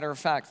a matter of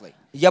factly.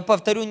 Я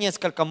повторю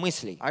несколько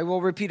мыслей, I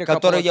will repeat a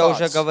couple of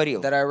thoughts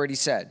that I already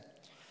said.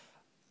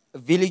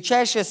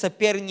 Величайшие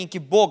соперники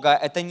Бога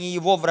это не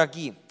его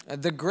враги.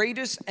 The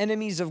greatest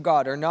enemies of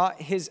God are not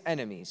his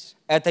enemies.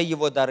 Это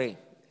его дары.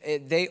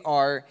 They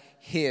are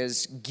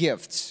his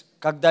gifts.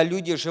 Когда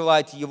люди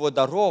желают его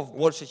даров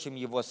больше, чем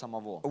его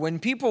самого. When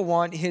people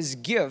want his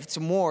gifts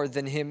more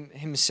than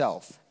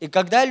himself. И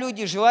когда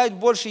люди желают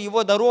больше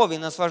его даров и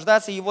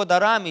наслаждаться его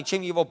дарами,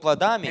 чем его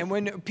плодами,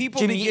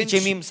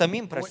 чем им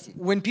самим, простите.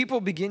 When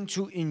people begin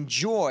to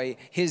enjoy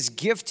his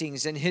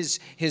giftings and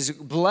his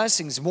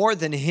blessings more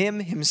than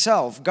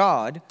himself,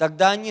 God,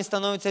 тогда они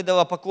становятся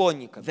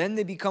идолопоклонниками. Then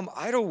they become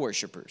idol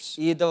worshippers.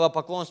 И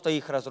идолопоклонство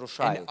их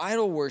разрушает. And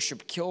idol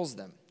worship kills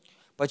them.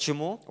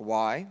 Почему?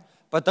 Why?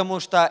 Потому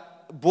что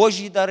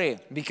Божьи дары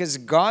Because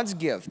God's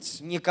gifts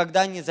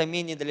никогда не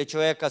заменят для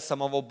человека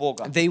самого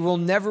Бога. They will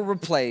never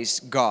replace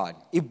God.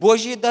 И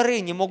Божьи дары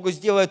не могут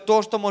сделать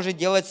то, что может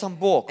делать сам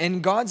Бог.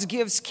 And God's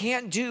gifts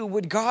can't do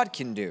what God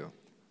can do.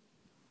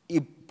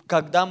 И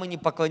когда мы не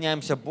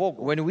поклоняемся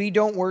Богу, When we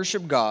don't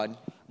worship God,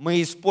 мы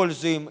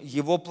используем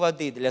Его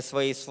плоды для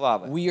своей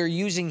славы. we are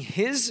using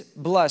his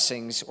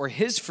blessings or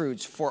his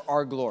fruits for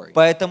our glory.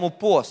 Поэтому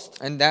пост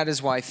And that is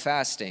why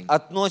fasting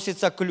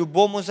относится к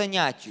любому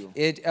занятию,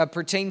 it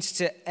pertains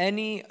to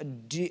any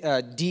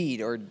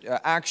deed or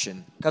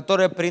action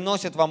которое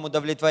приносит вам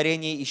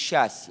удовлетворение и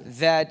счастье.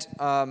 that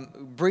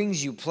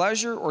brings you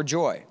pleasure or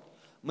joy.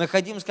 Мы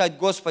хотим сказать,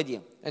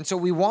 Господи, And so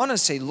we want to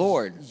say,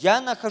 Lord, я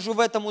нахожу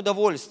в этом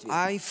удовольствие.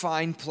 I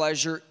find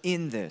pleasure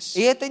in this.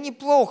 И это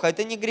неплохо,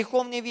 это не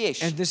греховная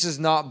вещь. And this is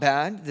not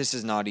bad, this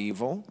is not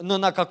evil. Но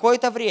на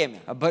какое-то время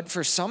But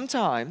for some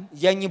time,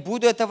 я не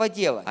буду этого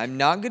делать, I'm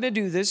not going to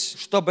do this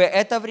чтобы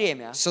это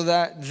время so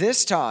that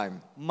this time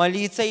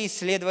молиться и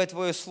исследовать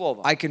Твое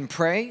Слово. I can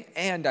pray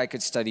and I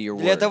could study your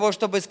Для word. того,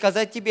 чтобы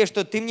сказать Тебе,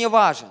 что Ты мне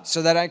важен.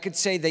 So that I could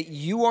say that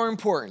you are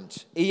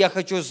important. И я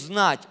хочу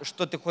знать,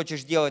 что Ты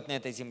хочешь делать на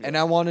этой земле. And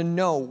I want to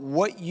know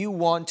what you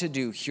want to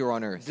do here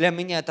on earth. Для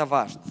меня это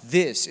важно.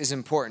 This is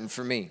important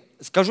for me.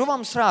 Скажу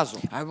вам сразу,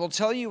 I will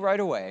tell you right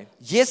away.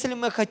 если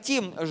мы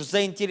хотим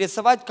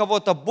заинтересовать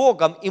кого-то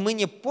Богом, и мы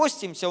не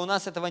постимся, у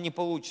нас этого не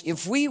получится.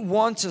 If we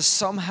want to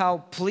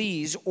somehow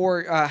please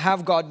or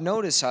have God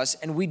notice us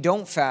and we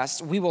don't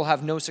fast, we will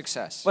have no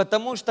success.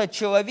 Потому что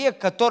человек,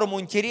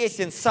 которому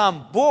интересен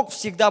сам Бог,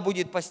 всегда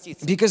будет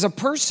поститься. Because a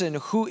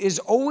person who is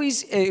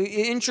always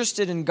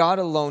interested in God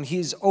alone, he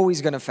is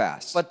always going to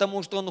fast.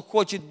 Потому что он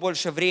хочет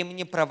больше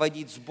времени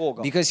проводить с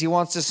Богом. Because he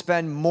wants to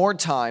spend more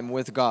time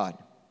with God.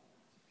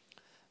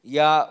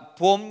 Я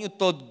помню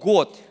тот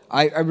год,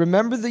 I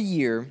remember the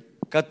year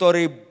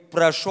который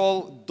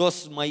прошел до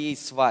моей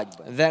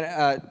свадьбы.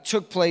 that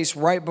took place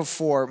right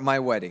before my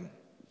wedding.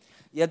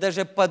 Я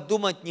даже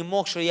подумать не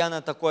мог, что я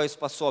на такое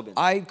способен.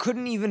 I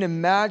couldn't even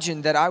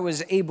imagine that I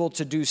was able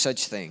to do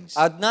such things.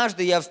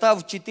 Однажды я встал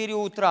в 4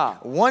 утра,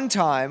 One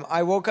time,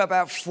 I woke up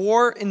at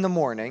 4 in the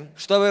morning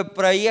чтобы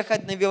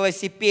проехать на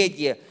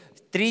велосипеде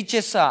 3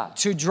 часа,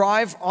 to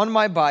drive on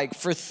my bike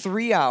for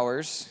 3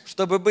 hours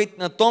чтобы быть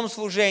на том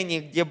служении,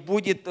 где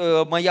будет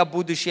моя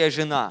будущая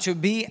жена. to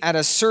be at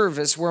a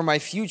service where my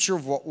future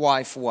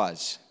wife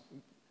was.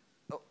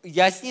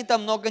 Я с ней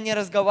там много не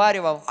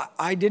разговаривал.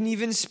 I didn't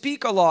even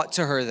speak a lot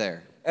to her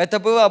there. Это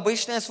было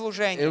обычное It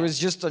служение, was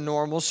just a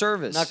normal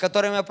service. на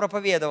котором я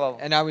проповедовал.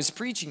 And I was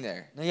preaching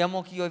there. Но я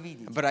мог ее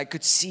видеть. But I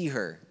could see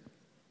her.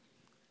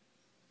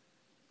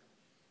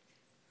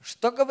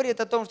 Что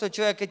говорит о том, что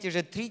человек эти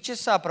же 3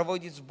 часа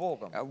проводит с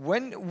Богом?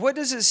 What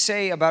does it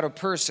say about a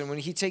person when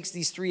he takes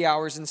these 3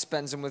 hours and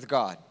spends them with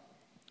God?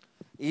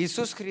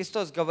 Иисус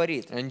Христос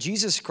говорит, And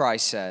Jesus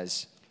Christ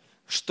says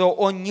что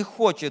Он не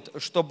хочет,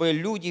 чтобы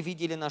люди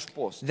видели наш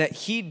пост. that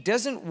he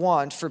doesn't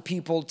want for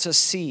people to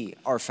see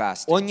our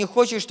fasting. Он не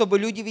хочет, чтобы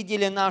люди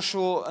видели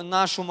нашу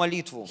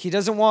молитву. He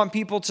doesn't want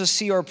people to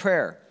see our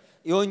prayer.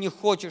 И Он не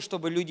хочет,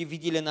 чтобы люди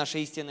видели наше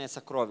истинное And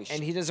сокровище.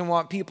 he doesn't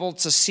want people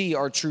to see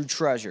our true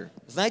treasure.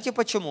 Знаете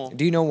почему?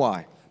 Do you know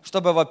why?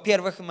 Чтобы,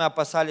 во-первых, мы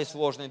опасались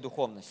ложной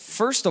духовности.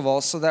 First of all,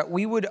 so that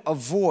we would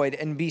avoid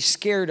and be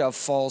scared of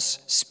false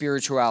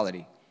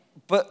spirituality.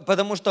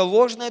 Потому что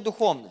ложная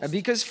духовность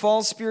Because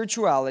false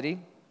spirituality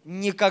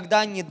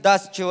никогда не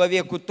даст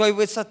человеку той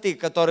высоты,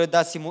 которая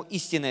даст ему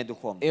истинная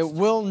духовность. It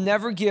will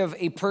never give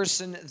a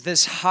person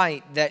this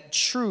height that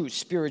true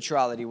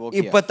spirituality will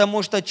И give.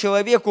 потому что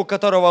человеку, у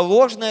которого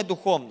ложная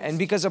духовность, And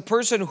because a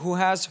person who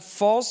has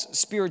false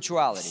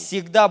spirituality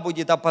всегда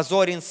будет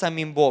опозорен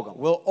самим Богом.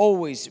 will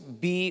always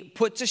be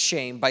put to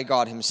shame by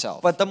God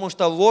himself. Потому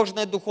что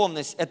ложная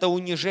духовность – это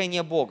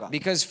унижение Бога.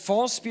 Because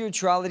false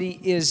spirituality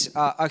is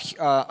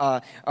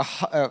a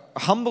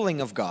humbling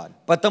of God.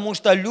 Потому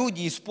что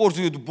люди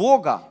используют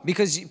Бога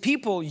Because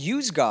people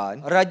use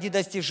God ради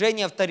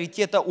достижения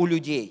авторитета у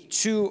людей.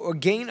 to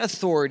gain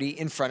authority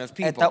in front of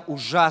Это people.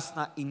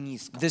 ужасно и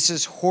низко. This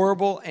is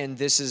horrible and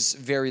this is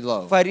very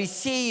low.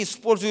 Фарисеи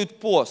используют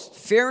пост.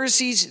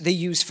 Pharisees, they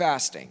use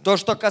fasting. То,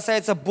 что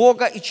касается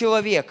Бога и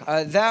человека.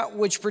 That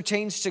which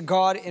pertains to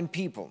God and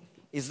people.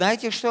 И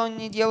знаете, что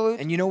они делают?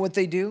 And you know what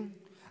they do?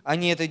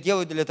 Они это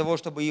делают для того,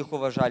 чтобы их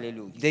уважали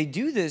люди. They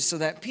do this so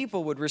that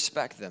people would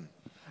respect them.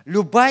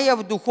 Любая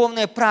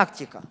духовная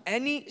практика,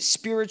 Any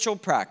spiritual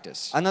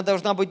practice, она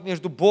должна быть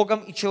между Богом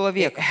и it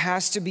человеком.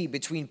 has to be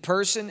between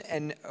person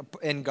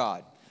and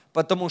God.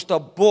 Потому что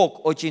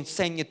Бог очень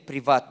ценит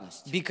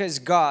приватность. Because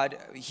God,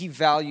 He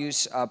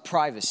values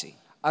privacy.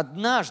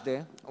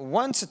 Однажды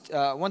Once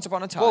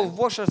upon a Пол time,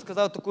 Вошер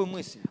сказал такую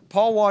мысль.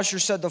 Paul Washer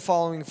said the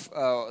following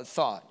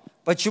thought.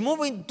 Почему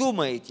вы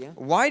думаете,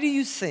 Why do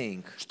you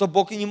think что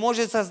Бог не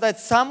может создать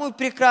самую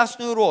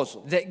прекрасную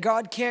розу that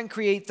God can't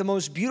create the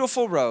most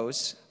beautiful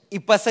rose и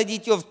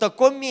посадить ее в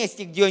таком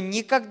месте, где ее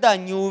никогда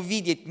не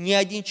увидит ни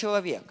один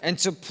человек? and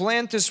to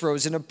plant this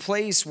rose in a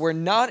place where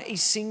not a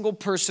single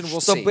person will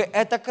see, Чтобы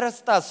эта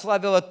красота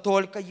славила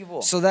только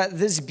Его. so that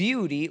this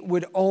beauty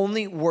would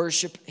only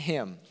worship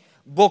Him?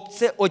 Бог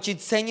очень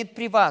ценит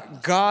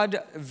приватность,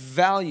 God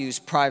values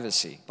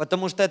privacy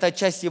потому что это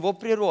часть Его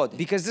природы,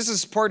 because this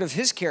is part of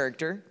His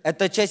character,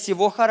 это часть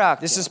Его this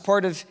характера, is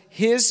part of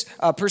His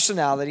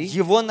personality,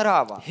 Его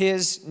нрава.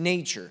 His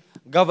nature.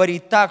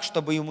 Говорить так,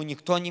 чтобы ему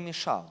никто не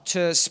мешал.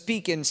 To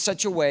speak in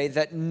such a way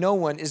that no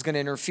one is going to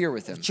interfere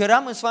with him.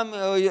 Вчера мы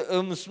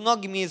с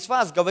многими из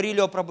вас говорили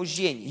о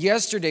пробуждении.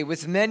 Yesterday,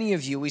 with many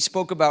of you, we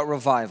spoke about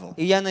revival.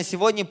 И я на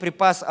сегодня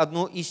припас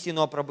одну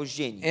истину о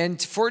пробуждении. And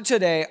for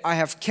today, I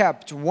have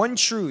kept one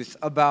truth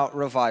about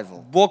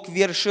revival. Бог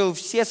вершил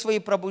все свои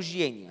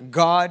пробуждения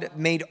God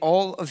made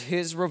all of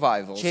His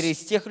revivals через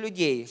тех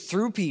людей,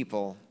 through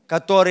people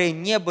которые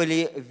не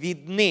были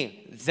видны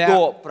That-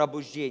 до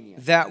пробуждения.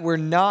 that were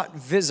not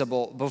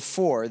visible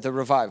before the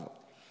revival.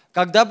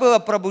 Когда было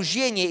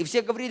пробуждение, и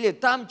все говорили,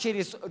 там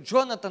через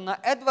Джонатана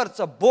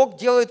Эдвардса Бог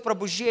делает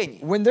пробуждение.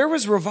 When there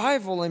was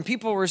revival and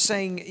people were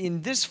saying,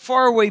 in this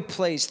faraway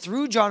place,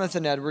 through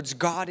Jonathan Edwards,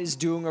 God is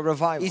doing a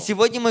revival. И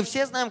сегодня мы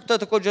все знаем, кто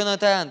такой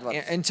Джонатан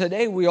Эдвардс. And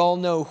today we all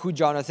know who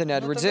Jonathan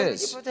Edwards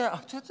is. А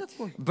кто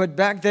такой? But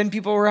back then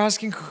people were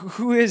asking,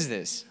 who is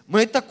this?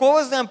 Мы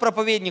такого знаем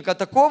проповедника,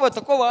 такого,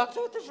 а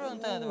кто это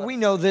Джонатан Эдвардс? We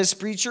know this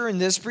preacher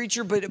and this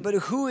preacher, but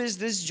who is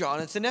this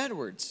Jonathan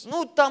Edwards?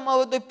 Ну, там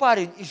молодой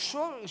парень, и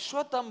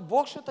что там,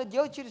 Бог что-то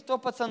делает через того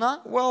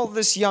пацана? Well,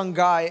 this young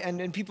guy,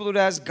 and people would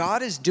ask,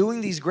 God is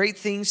doing these great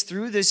things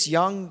through this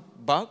young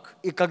buck?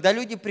 И когда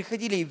люди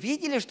приходили и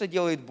видели, что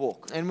делает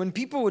Бог, And when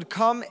people would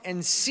come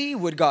and see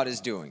what God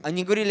is doing,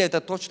 они говорили, это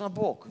точно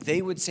Бог.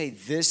 they would say,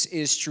 this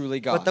is truly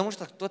God. Потому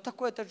что кто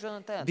такой этот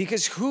Джонатан?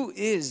 Because who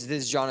is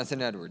this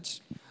Jonathan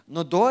Edwards?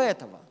 Но до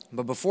этого,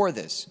 But before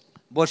this,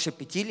 больше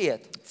 5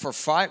 лет, for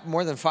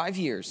more than 5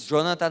 years,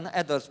 Джонатан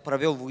Эдвардс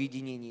провел в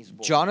уединении с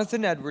Богом.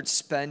 Jonathan Edwards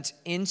spent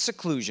in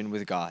seclusion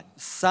with God.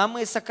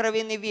 Самые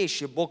сокровенные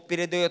вещи Бог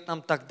передает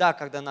нам тогда,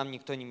 когда нам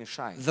никто не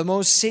мешает. The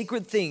most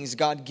sacred things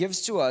God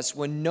gives to us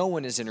when no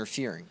one is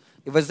interfering.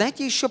 И вы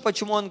знаете еще,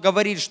 почему Он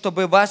говорит,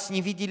 чтобы вас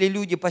не видели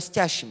люди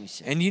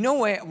постящимися? And you know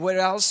what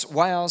else?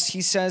 Why else?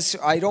 He says,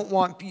 I don't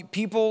want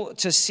people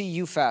to see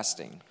you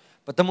fasting.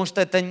 Потому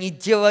что это не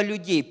дело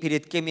людей,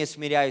 перед кем я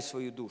смиряю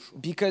свою душу.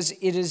 Because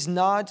it is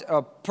not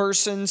a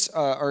person's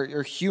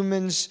or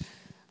humans.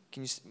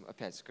 Can you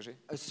опять скажи?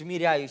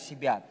 Смиряю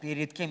себя,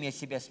 перед кем я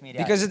себя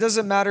смиряю. Because it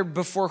doesn't matter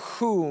before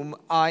whom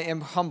I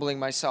am humbling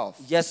myself.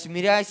 Я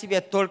смиряю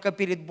себя только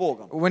перед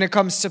Богом. When it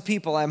comes to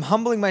people, I'm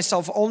humbling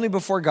myself only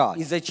before God.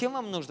 И зачем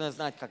вам нужно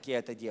знать, как я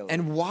это делаю?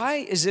 And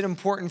why is it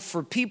important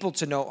for people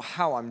to know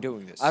how I'm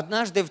doing this?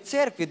 Однажды в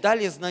церкви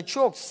дали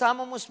значок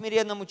самому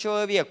смиренному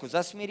человеку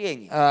за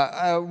смирение.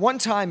 One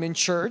time in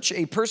church,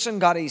 a person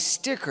got a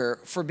sticker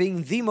for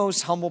being the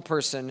most humble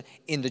person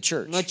in the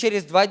church. Но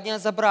через 2 дня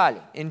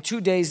забрали. In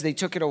 2 days, they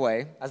took it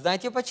away. А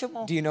знаете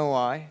почему? Do you know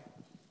why?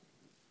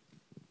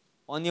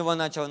 Он его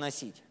начал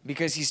носить.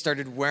 Because he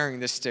started wearing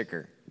the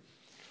sticker.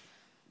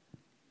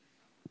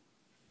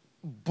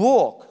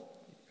 Бог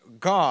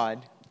God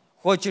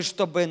хочет,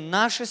 чтобы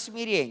наше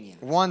смирение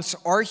wants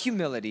our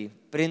humility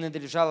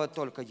принадлежало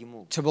только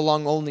Ему. to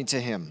belong only to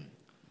Him.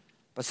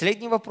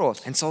 Последний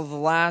вопрос. And so the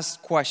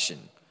last question,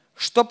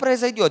 Что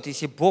произойдет,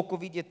 если Бог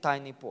увидит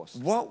тайный пост?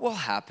 what will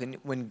happen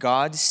when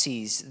God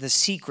sees the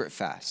secret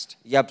fast?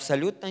 Я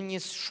абсолютно не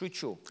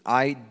шучу.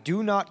 I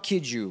do not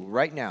kid you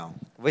right now.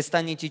 Вы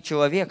станете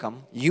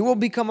человеком, You will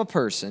become a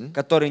person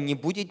который не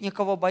будет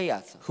никого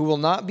бояться. who will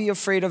not be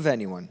afraid of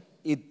anyone,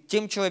 И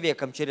тем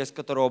человеком, через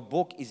которого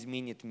Бог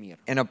изменит мир.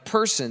 and a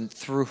person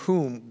through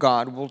whom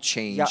God will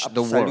change Я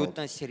the world.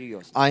 абсолютно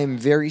серьезно. I am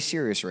very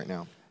serious right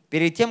now.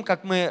 Перед тем,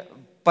 как мы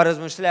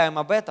поразмышляем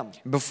об этом,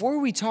 Before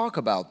we talk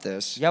about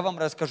this, я вам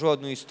расскажу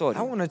одну I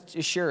историю. want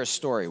to share a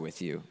story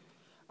with you.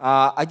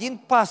 Один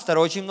пастор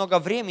очень много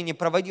времени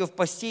проводил в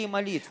посте и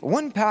молитве,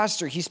 One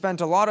pastor, he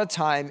spent a lot of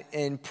time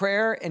in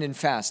prayer and in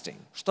fasting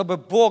чтобы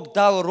Бог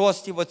дал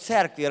рост его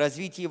церкви,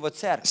 развитие его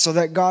церкви. so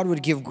that God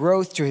would give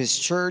growth to his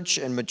church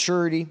and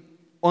maturity.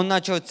 Он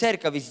начал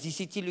церковь из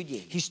 10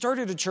 людей. He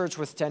started a church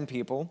with 10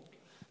 people.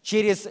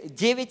 Через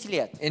 9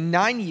 лет In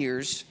 9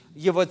 years, в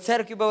его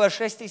церкви было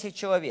 6 тысяч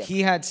человек.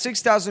 he had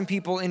 6,000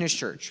 people in his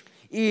church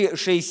И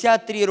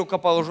 63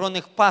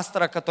 рукоположенных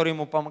пастора, которые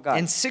ему помогали.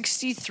 and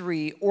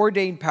 63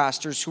 ordained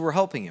pastors who were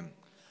helping him.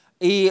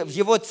 И в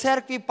его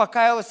церкви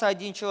покаялся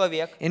один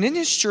человек. And in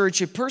his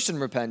church, a person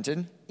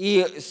repented.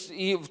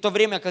 И в то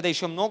время, когда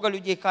еще много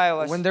людей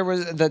каялось, When there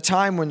was the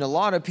time when a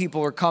lot of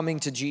people were coming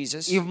to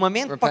Jesus, и в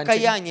момент repenting.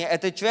 покаяния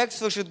этот человек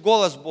слышит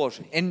голос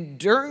Божий. And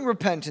during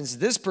repentance,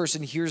 this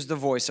person hears the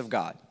voice of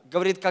God.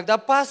 Говорит, когда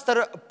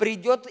пастор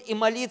придет и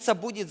молиться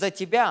будет за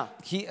тебя,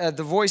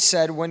 The voice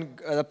said, when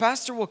the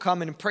pastor will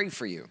come and pray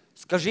for you,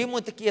 скажи ему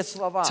такие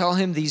слова. tell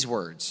him these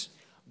words.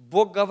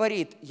 Бог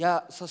говорит,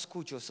 я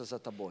соскучился за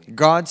тобой.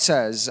 God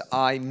says,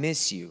 I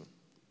miss you.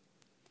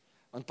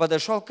 Он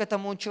подошел к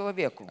этому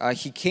человеку,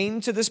 He came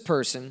to this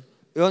person,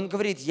 и он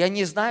говорит, я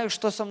не знаю,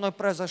 что со мной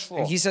произошло,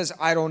 and he says,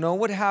 I don't know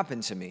what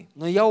happened to me,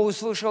 но я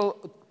услышал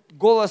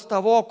голос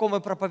того, о ком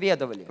мы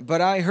проповедовали. but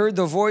I heard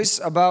the voice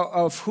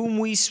of whom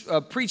we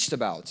preached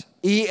about.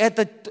 И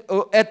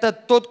это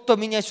тот, кто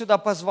меня сюда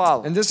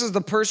позвал. And this is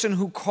the person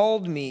who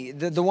called me,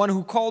 the one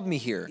who called me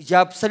here.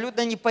 Я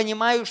абсолютно не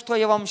понимаю, что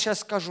я вам сейчас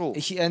скажу.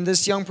 And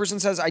this young person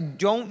says, I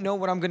don't know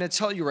what I'm going to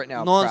tell you right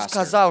now, Но он pastor.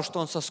 сказал, что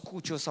он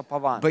соскучился по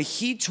вам. But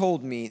he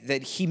told me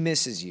that he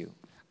misses you.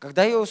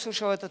 Когда я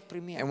услышал этот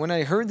пример, And when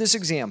I heard this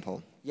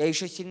example, я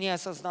еще сильнее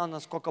осознал,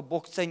 насколько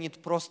Бог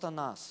ценит просто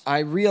нас.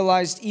 I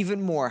realized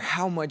even more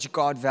how much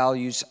God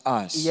values И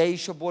us. я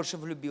еще больше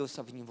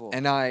влюбился в Него.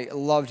 And I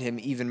loved him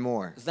even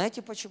more.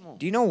 Знаете почему?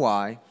 Do you know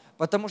why?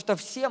 Потому что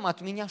всем от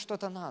меня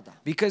что-то надо.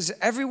 Because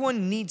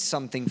everyone needs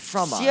something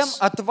from Всем us.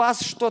 от вас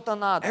что-то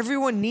надо.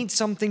 Everyone needs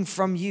something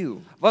from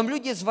you. Вам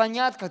люди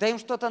звонят, когда им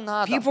что-то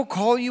надо. People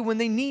call you when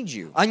they need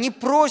you. Они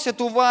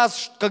просят у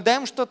вас, когда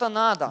им что-то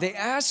надо. They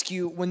ask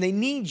you when they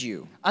need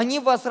you. Они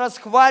вас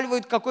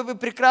расхваливают, какой вы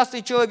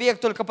прекрасный человек,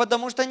 только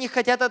потому что они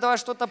хотят от вас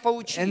что-то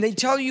получить. And they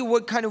tell you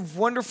what kind of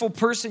wonderful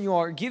person you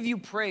are, give you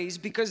praise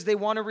because they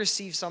want to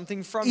receive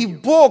something from И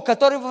you. Бог,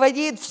 который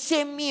владеет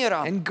всем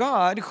миром, And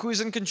God, who is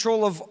in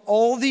control of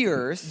all the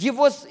earth,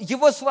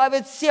 Его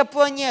славят все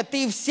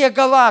планеты и все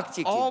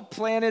галактики. all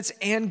planets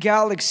and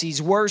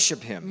galaxies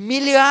worship him.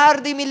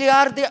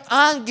 Миллиарды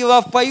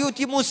ангелов поют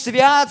Ему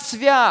 «Свят,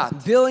 свят».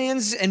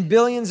 Billions and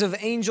billions of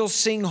angels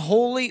sing,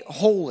 Holy,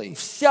 holy.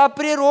 Вся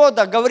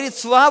природа говорит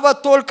 «Слава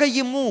только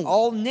Ему».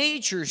 All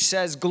nature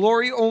says,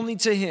 Glory only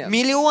to him.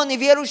 Миллионы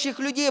верующих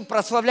людей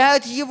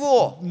прославляют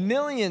Его.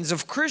 Millions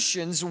of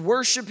Christians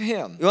worship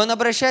him. И Он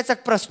обращается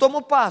к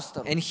простому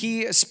пастору, And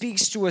he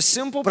speaks to a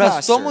simple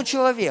простому pastor,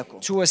 человеку.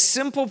 to a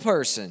simple И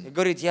person,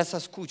 говорит, я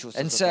соскучился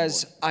and за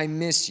says, тобой. I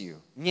miss you.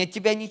 Мне от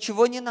тебя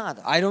ничего не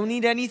надо. I don't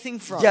need anything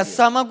from Я you.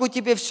 сам могу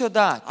тебе все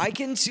дать. I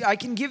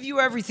can give you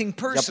everything Я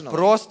personally.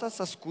 просто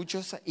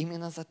соскучился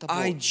именно за I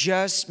тобой.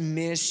 just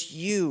miss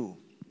you.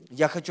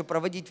 Я хочу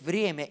проводить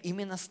время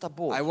именно с I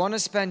тобой. want to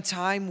spend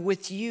time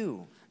with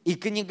you. И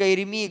книга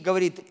Иеремии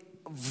говорит,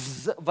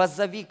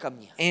 воззови ко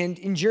мне, And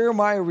in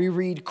Jeremiah we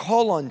read,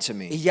 Call unto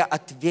и me, я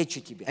отвечу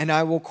тебе. and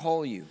I will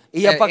call you, И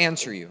я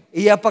answer you.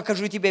 и я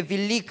покажу тебе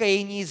великое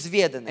и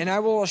неизведанное. And I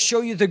will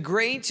show you the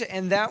great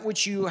and that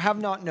which you have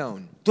not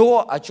known,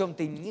 То, о чем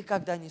ты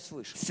никогда не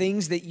слышал.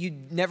 things that you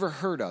never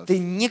heard of. Ты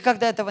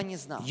никогда этого не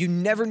знал. You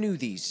never knew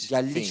these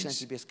Я лично things.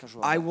 тебе скажу.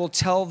 I will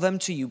tell them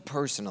to you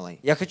personally.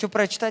 Я хочу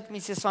прочитать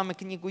вместе с вами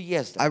книгу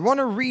Ездра, I want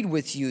to read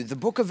with you the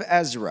book of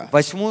Ezra,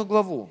 8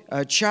 главу,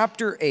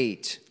 chapter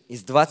 8,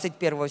 из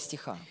 21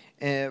 стиха.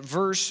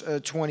 verse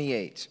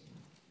 28.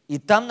 И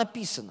там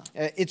написано,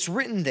 It's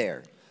written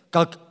there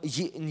как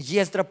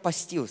Ездра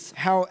постился.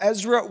 how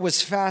Ezra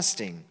was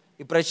fasting.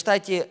 И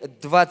прочитайте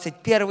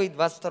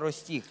 21-22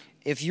 стих.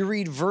 If you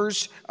read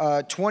verse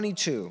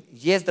 22,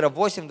 Ездра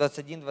 8,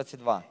 21,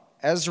 22.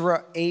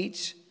 Ezra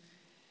 8,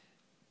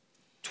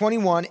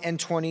 21 and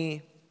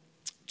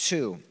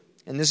 22.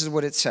 And this is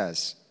what it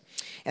says.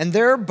 And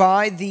there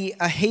by the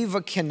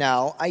Ahava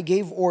canal I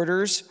gave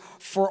orders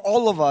for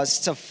all of us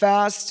to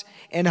fast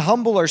and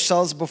humble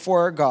ourselves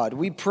before our God.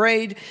 We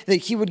prayed that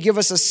he would give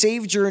us a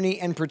safe journey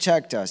and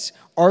protect us,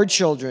 our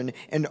children,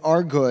 and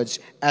our goods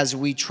as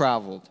we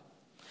traveled.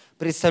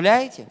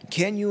 Представляете?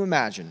 Can you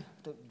imagine?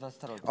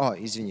 Oh,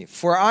 извини.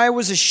 For I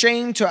was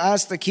ashamed to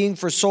ask the king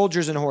for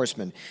soldiers and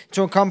horsemen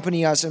to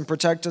accompany us and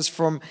protect us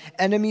from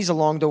enemies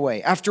along the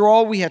way. After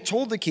all, we had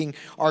told the king,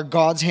 our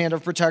God's hand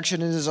of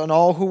protection is on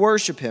all who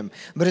worship him,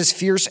 but his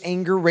fierce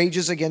anger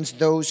rages against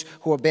those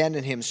who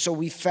abandon him. So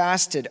we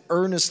fasted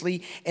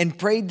earnestly and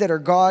prayed that our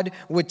God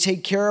would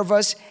take care of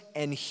us,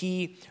 and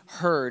he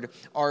heard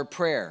our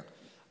prayer.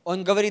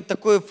 Он говорит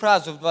такую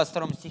фразу в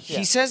 22 стихе.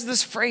 He says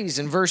this phrase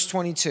in verse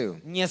 22.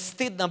 Мне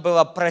стыдно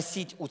было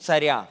просить у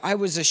царя. I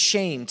was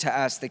ashamed to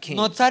ask the king.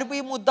 Но царь бы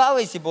ему дал,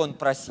 если бы он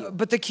просил.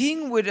 But the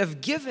king would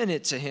have given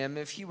it to him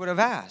if he would have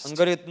asked. Он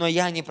говорит, но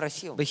я не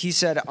просил. But he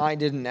said, I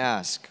didn't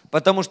ask.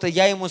 Потому что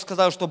я ему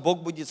сказал, что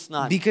Бог будет с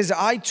нами. Because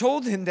I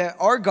told him that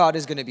our God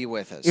is going to be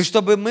with us. И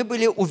чтобы мы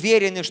были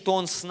уверены, что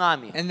Он с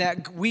нами. And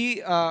that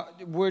we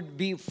would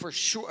be for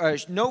sure,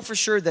 know for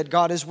sure that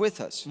God is with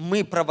us.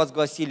 Мы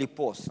провозгласили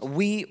пост.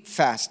 We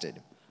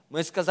fasted.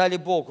 Мы сказали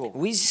Богу,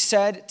 We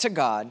said to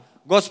God,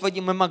 Господи,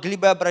 мы могли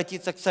бы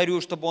обратиться к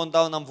царю, чтобы он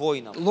дал нам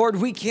воинов. Lord,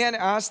 we can't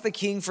ask the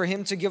king for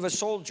him to give us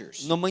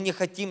soldiers. Но мы не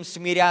хотим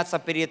смиряться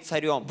перед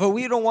царем. But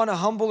we don't want to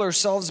humble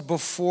ourselves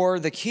before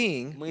the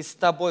king. Мы с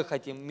тобой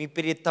хотим, мы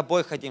перед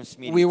тобой хотим We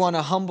смириться. want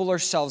to humble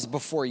ourselves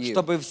before you.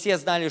 Чтобы все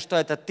знали, что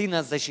это ты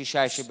нас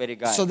защищаешь и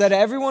берегаешь. So that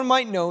everyone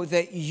might know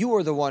that you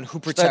are the one who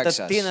Что protects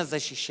это ты us. нас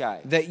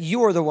защищаешь. That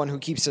you are the one who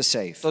keeps us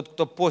safe. Тот,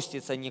 кто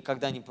постится,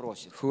 никогда не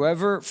просит.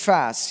 Whoever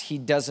fasts, he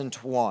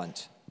doesn't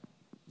want.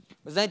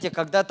 Вы знаете,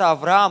 когда-то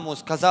Аврааму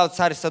сказал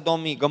царь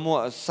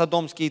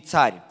Содомский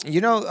царь. You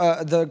know,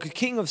 the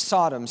king of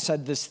Sodom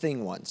said this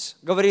thing once.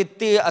 Говорит,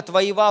 ты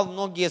отвоевал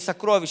многие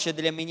сокровища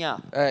для меня.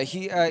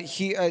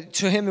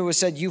 To him it was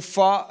said, you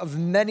fought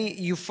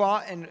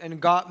and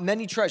got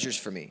many treasures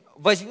for me.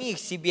 Возьми их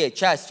себе,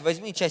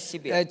 возьми часть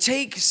себе.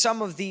 Take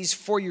some of these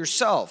for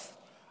yourself.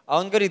 А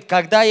он говорит,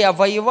 когда я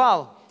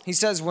воевал, He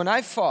says, when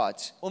I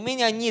fought, у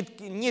меня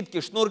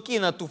нитки, шнурки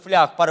на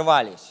туфлях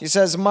порвались. he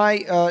says,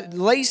 my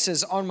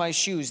laces on my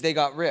shoes, they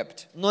got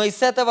ripped. Но из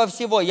этого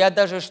всего я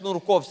даже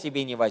шнурков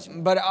себе не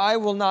возьму. But I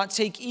will not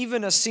take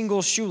even a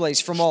single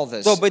shoelace from all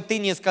this. Чтобы ты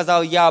не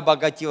сказал, я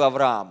обогатил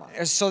Авраама.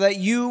 So that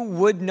you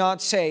would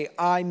not say,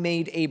 I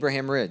made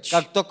Abraham rich.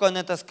 Как только он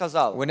это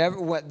сказал,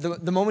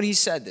 The moment he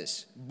said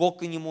this, Бог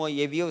к нему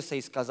явился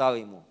и сказал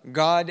ему,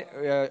 God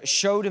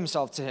showed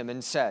himself to him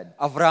and said,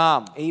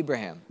 Авраам,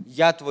 Abraham,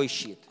 я твой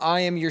щит,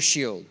 I am your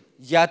shield.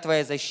 я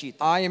твоя защита.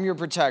 I am your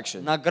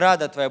protection.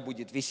 Награда твоя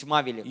будет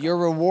весьма велика. Your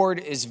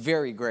reward is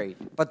very great.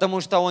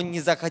 Потому что он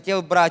не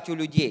захотел брать у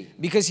людей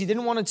Because he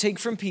didn't want to take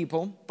from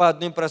people по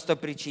одной простой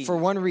причине. for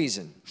one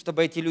reason.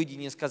 Чтобы эти люди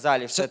не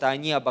сказали, что это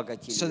они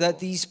обогатили So его. that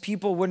these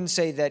people wouldn't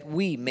say that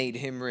we made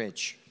him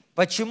rich.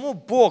 Почему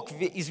Бог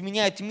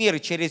изменяет мир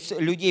через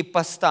людей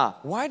поста?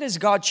 Why does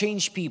God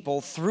change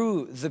people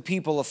through the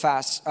people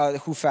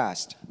who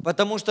fast?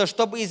 Потому что,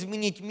 чтобы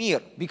изменить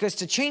мир, Because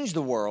to change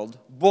the world,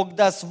 Бог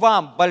даст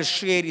вам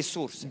большие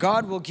ресурсы.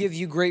 God will give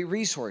you great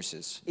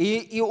resources.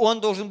 И Он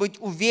должен быть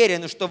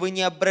уверен, что вы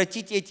не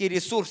обратите эти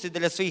ресурсы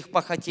для своих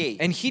похотей.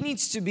 And he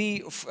needs to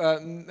be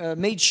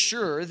made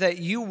sure that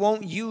you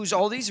won't use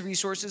all these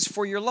resources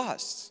for your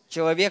lusts.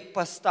 Человек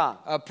поста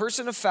A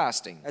person of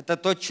fasting – это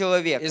тот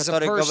человек, is a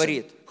который person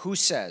говорит, who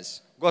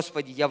says,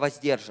 Господи, я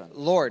воздержан.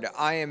 Lord,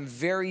 I am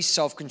very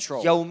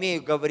self-controlled. Я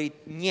умею говорить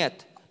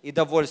 «нет» и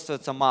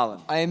довольствоваться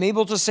малым. I am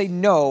able to say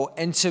no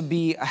and to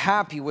be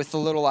happy with the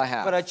little I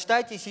have.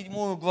 Прочитайте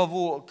 7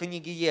 главу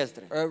книги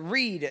Ездры.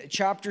 Read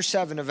chapter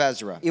 7 of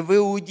Ezra. И вы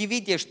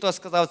удивитесь, что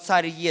сказал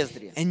царь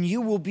Ездре. And you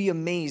will be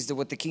amazed at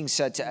what the king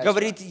said to Ezra.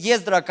 Говорит,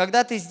 Ездра,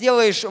 когда ты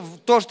сделаешь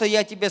то, что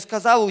я тебе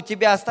сказал, у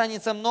тебя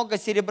останется много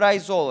серебра и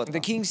золота. The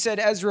king said,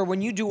 Ezra,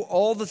 when you do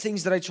all the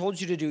things that I told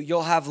you to do,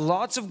 you'll have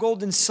lots of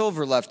gold and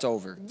silver left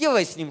over.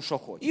 Делай с ним, что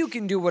хочешь. You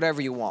can do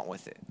whatever you want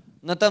with it.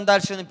 Но там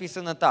дальше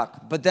написано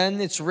так. But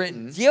then it's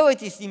written,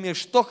 Делайте с ними,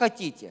 что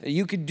хотите,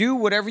 you can do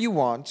whatever you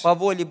want по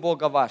воле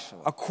Бога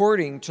вашего.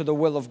 according to the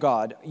will of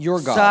God, your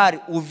God. Царь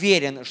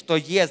уверен, что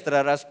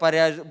Ездра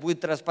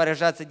будет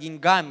распоряжаться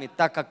деньгами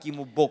так, как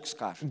ему Бог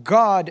скажет.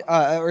 God,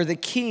 or the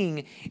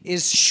king,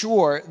 is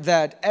sure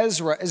that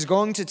Ezra is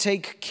going to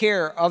take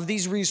care of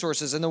these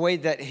resources in the way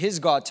that his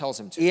God tells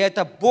him to. И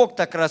это Бог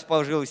так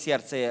расположил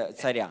сердце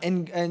царя.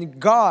 And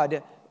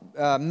God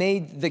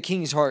made the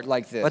king's heart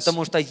like this.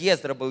 Потому что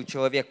Ездра был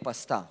человек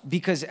поста.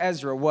 Because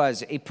Ezra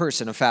was a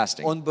person of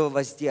fasting. Он был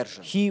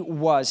воздержан. He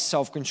was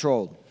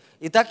self-controlled.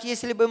 Итак,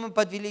 если бы мы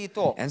подвели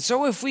итог, And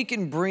so if we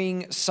can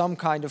bring some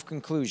kind of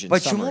conclusion,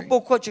 почему summary,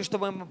 Бог хочет,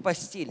 чтобы мы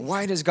постились?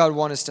 why does God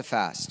want us to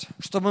fast?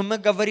 Чтобы мы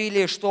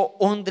говорили, что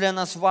Он для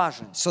нас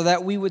важен. So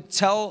that we would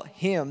tell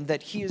him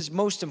that he is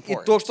most И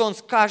important. то, что Он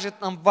скажет,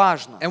 нам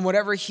важно. And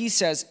whatever he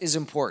says is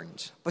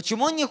important.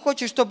 Почему Он не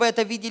хочет, чтобы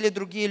это видели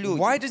другие люди?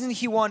 Why doesn't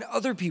he want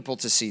other people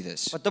to see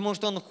this? Потому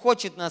что Он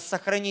хочет нас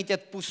сохранить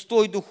от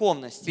пустой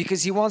духовности,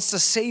 Because he wants to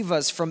save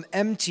us from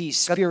empty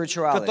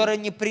spirituality. которая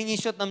не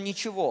принесет нам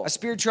ничего. A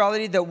spirituality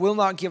that will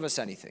not give us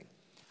anything.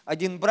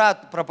 Один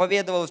брат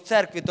проповедовал в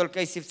церкви, только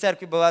если в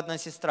церкви была одна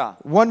сестра.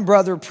 One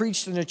brother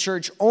preached in a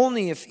church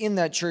only if in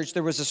that church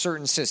there was a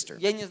certain sister.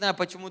 Я не знаю,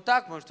 почему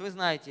так, может, вы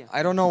знаете.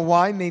 I don't know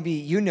why, maybe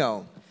you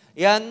know.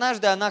 И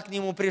однажды она к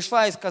нему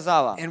пришла и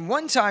сказала, And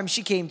one time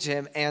she came to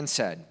him and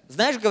said,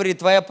 знаешь, говорит,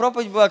 твоя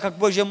проповедь была как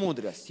Божья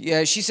мудрость.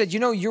 yeah, she said, you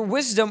know,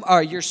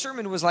 your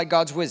sermon was like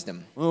God's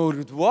wisdom. Он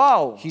говорит,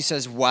 вау, He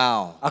says,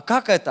 wow. а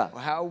как это?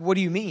 What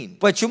do you mean?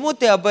 Почему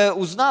ты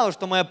узнала,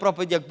 что моя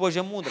проповедь как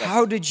Божья мудрость?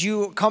 How did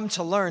you come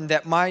to learn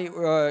that my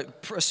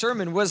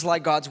sermon was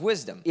like God's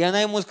wisdom? И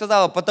она ему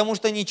сказала, потому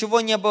что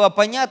ничего не было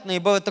понятно, и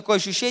было такое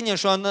ощущение,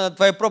 что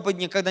твоя проповедь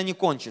никогда не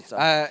кончится.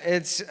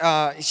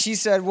 She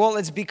said, well,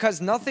 it's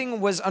because nothing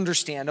was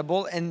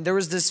understandable, and there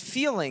was this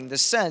feeling, the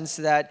sense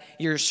that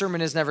your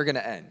sermon is never going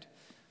to end.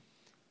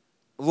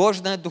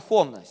 Ложная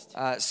духовность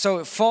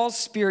So false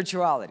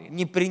spirituality,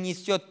 не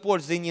принесет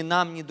пользы ни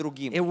нам, ни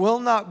другим. it will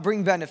not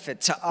bring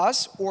benefit to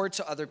us or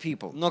to other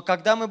people. Но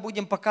когда мы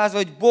будем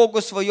показывать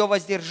Богу свое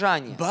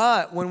воздержание,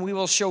 But when we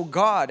will show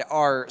God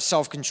our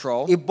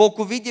self-control, и Бог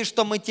увидит,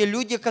 что мы те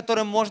люди,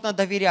 которым можно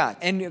доверять,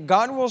 and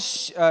God will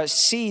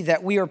see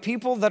that we are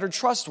people that are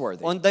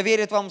trustworthy, Он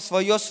доверит вам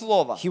свое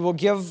слово, He will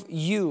give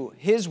you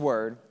His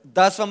word,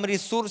 даст вам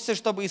ресурсы,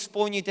 чтобы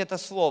исполнить это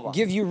слово,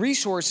 give you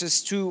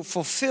resources to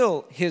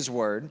fulfill His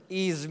word,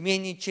 и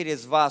изменить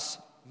через вас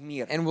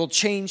мир. and will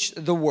change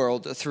the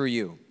world through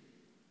you.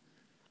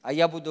 А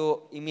я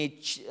буду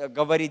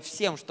говорить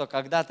всем, что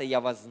когда-то я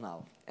вас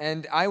знал,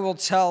 And I will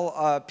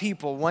tell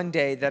people one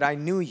day that I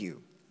knew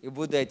you, и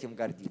буду этим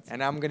гордиться.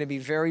 and I'm going to be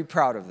very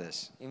proud of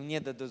this. И мне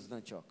дадут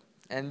значок,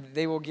 And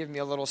they will give me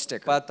a little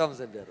sticker, потом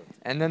заберут.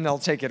 and then they'll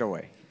take it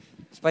away.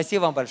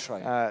 Спасибо вам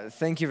большое.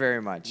 Thank you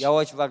very much. Я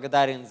очень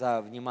благодарен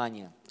за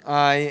внимание.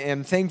 I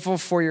am thankful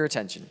for your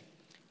attention.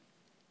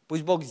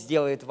 Пусть Бог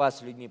сделает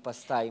вас людьми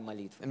поста и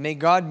молитвы, And may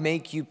God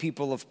make you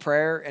people of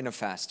prayer and of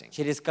fasting.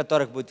 через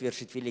которых будет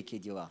вершить великие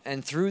дела.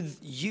 And through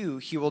you,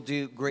 He will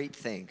do great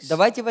things.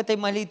 Давайте в этой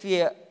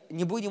молитве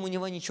не будем у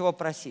Него ничего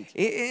просить,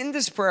 In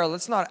this prayer,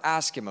 let's not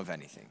ask Him of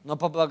anything. но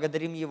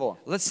поблагодарим Его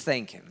Let's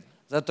thank Him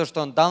за то,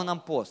 что Он дал нам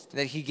пост,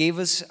 that He gave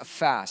us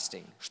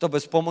fasting, чтобы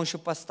с помощью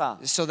поста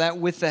so that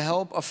with the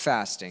help of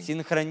fasting,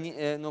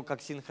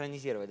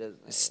 синхронизировать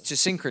to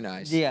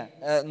synchronize,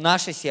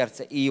 наше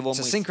сердце и Его to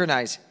мысли.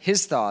 synchronize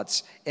His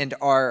thoughts and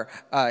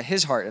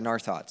His heart and our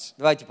thoughts.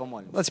 Давайте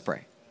помолимся. Let's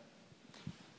pray.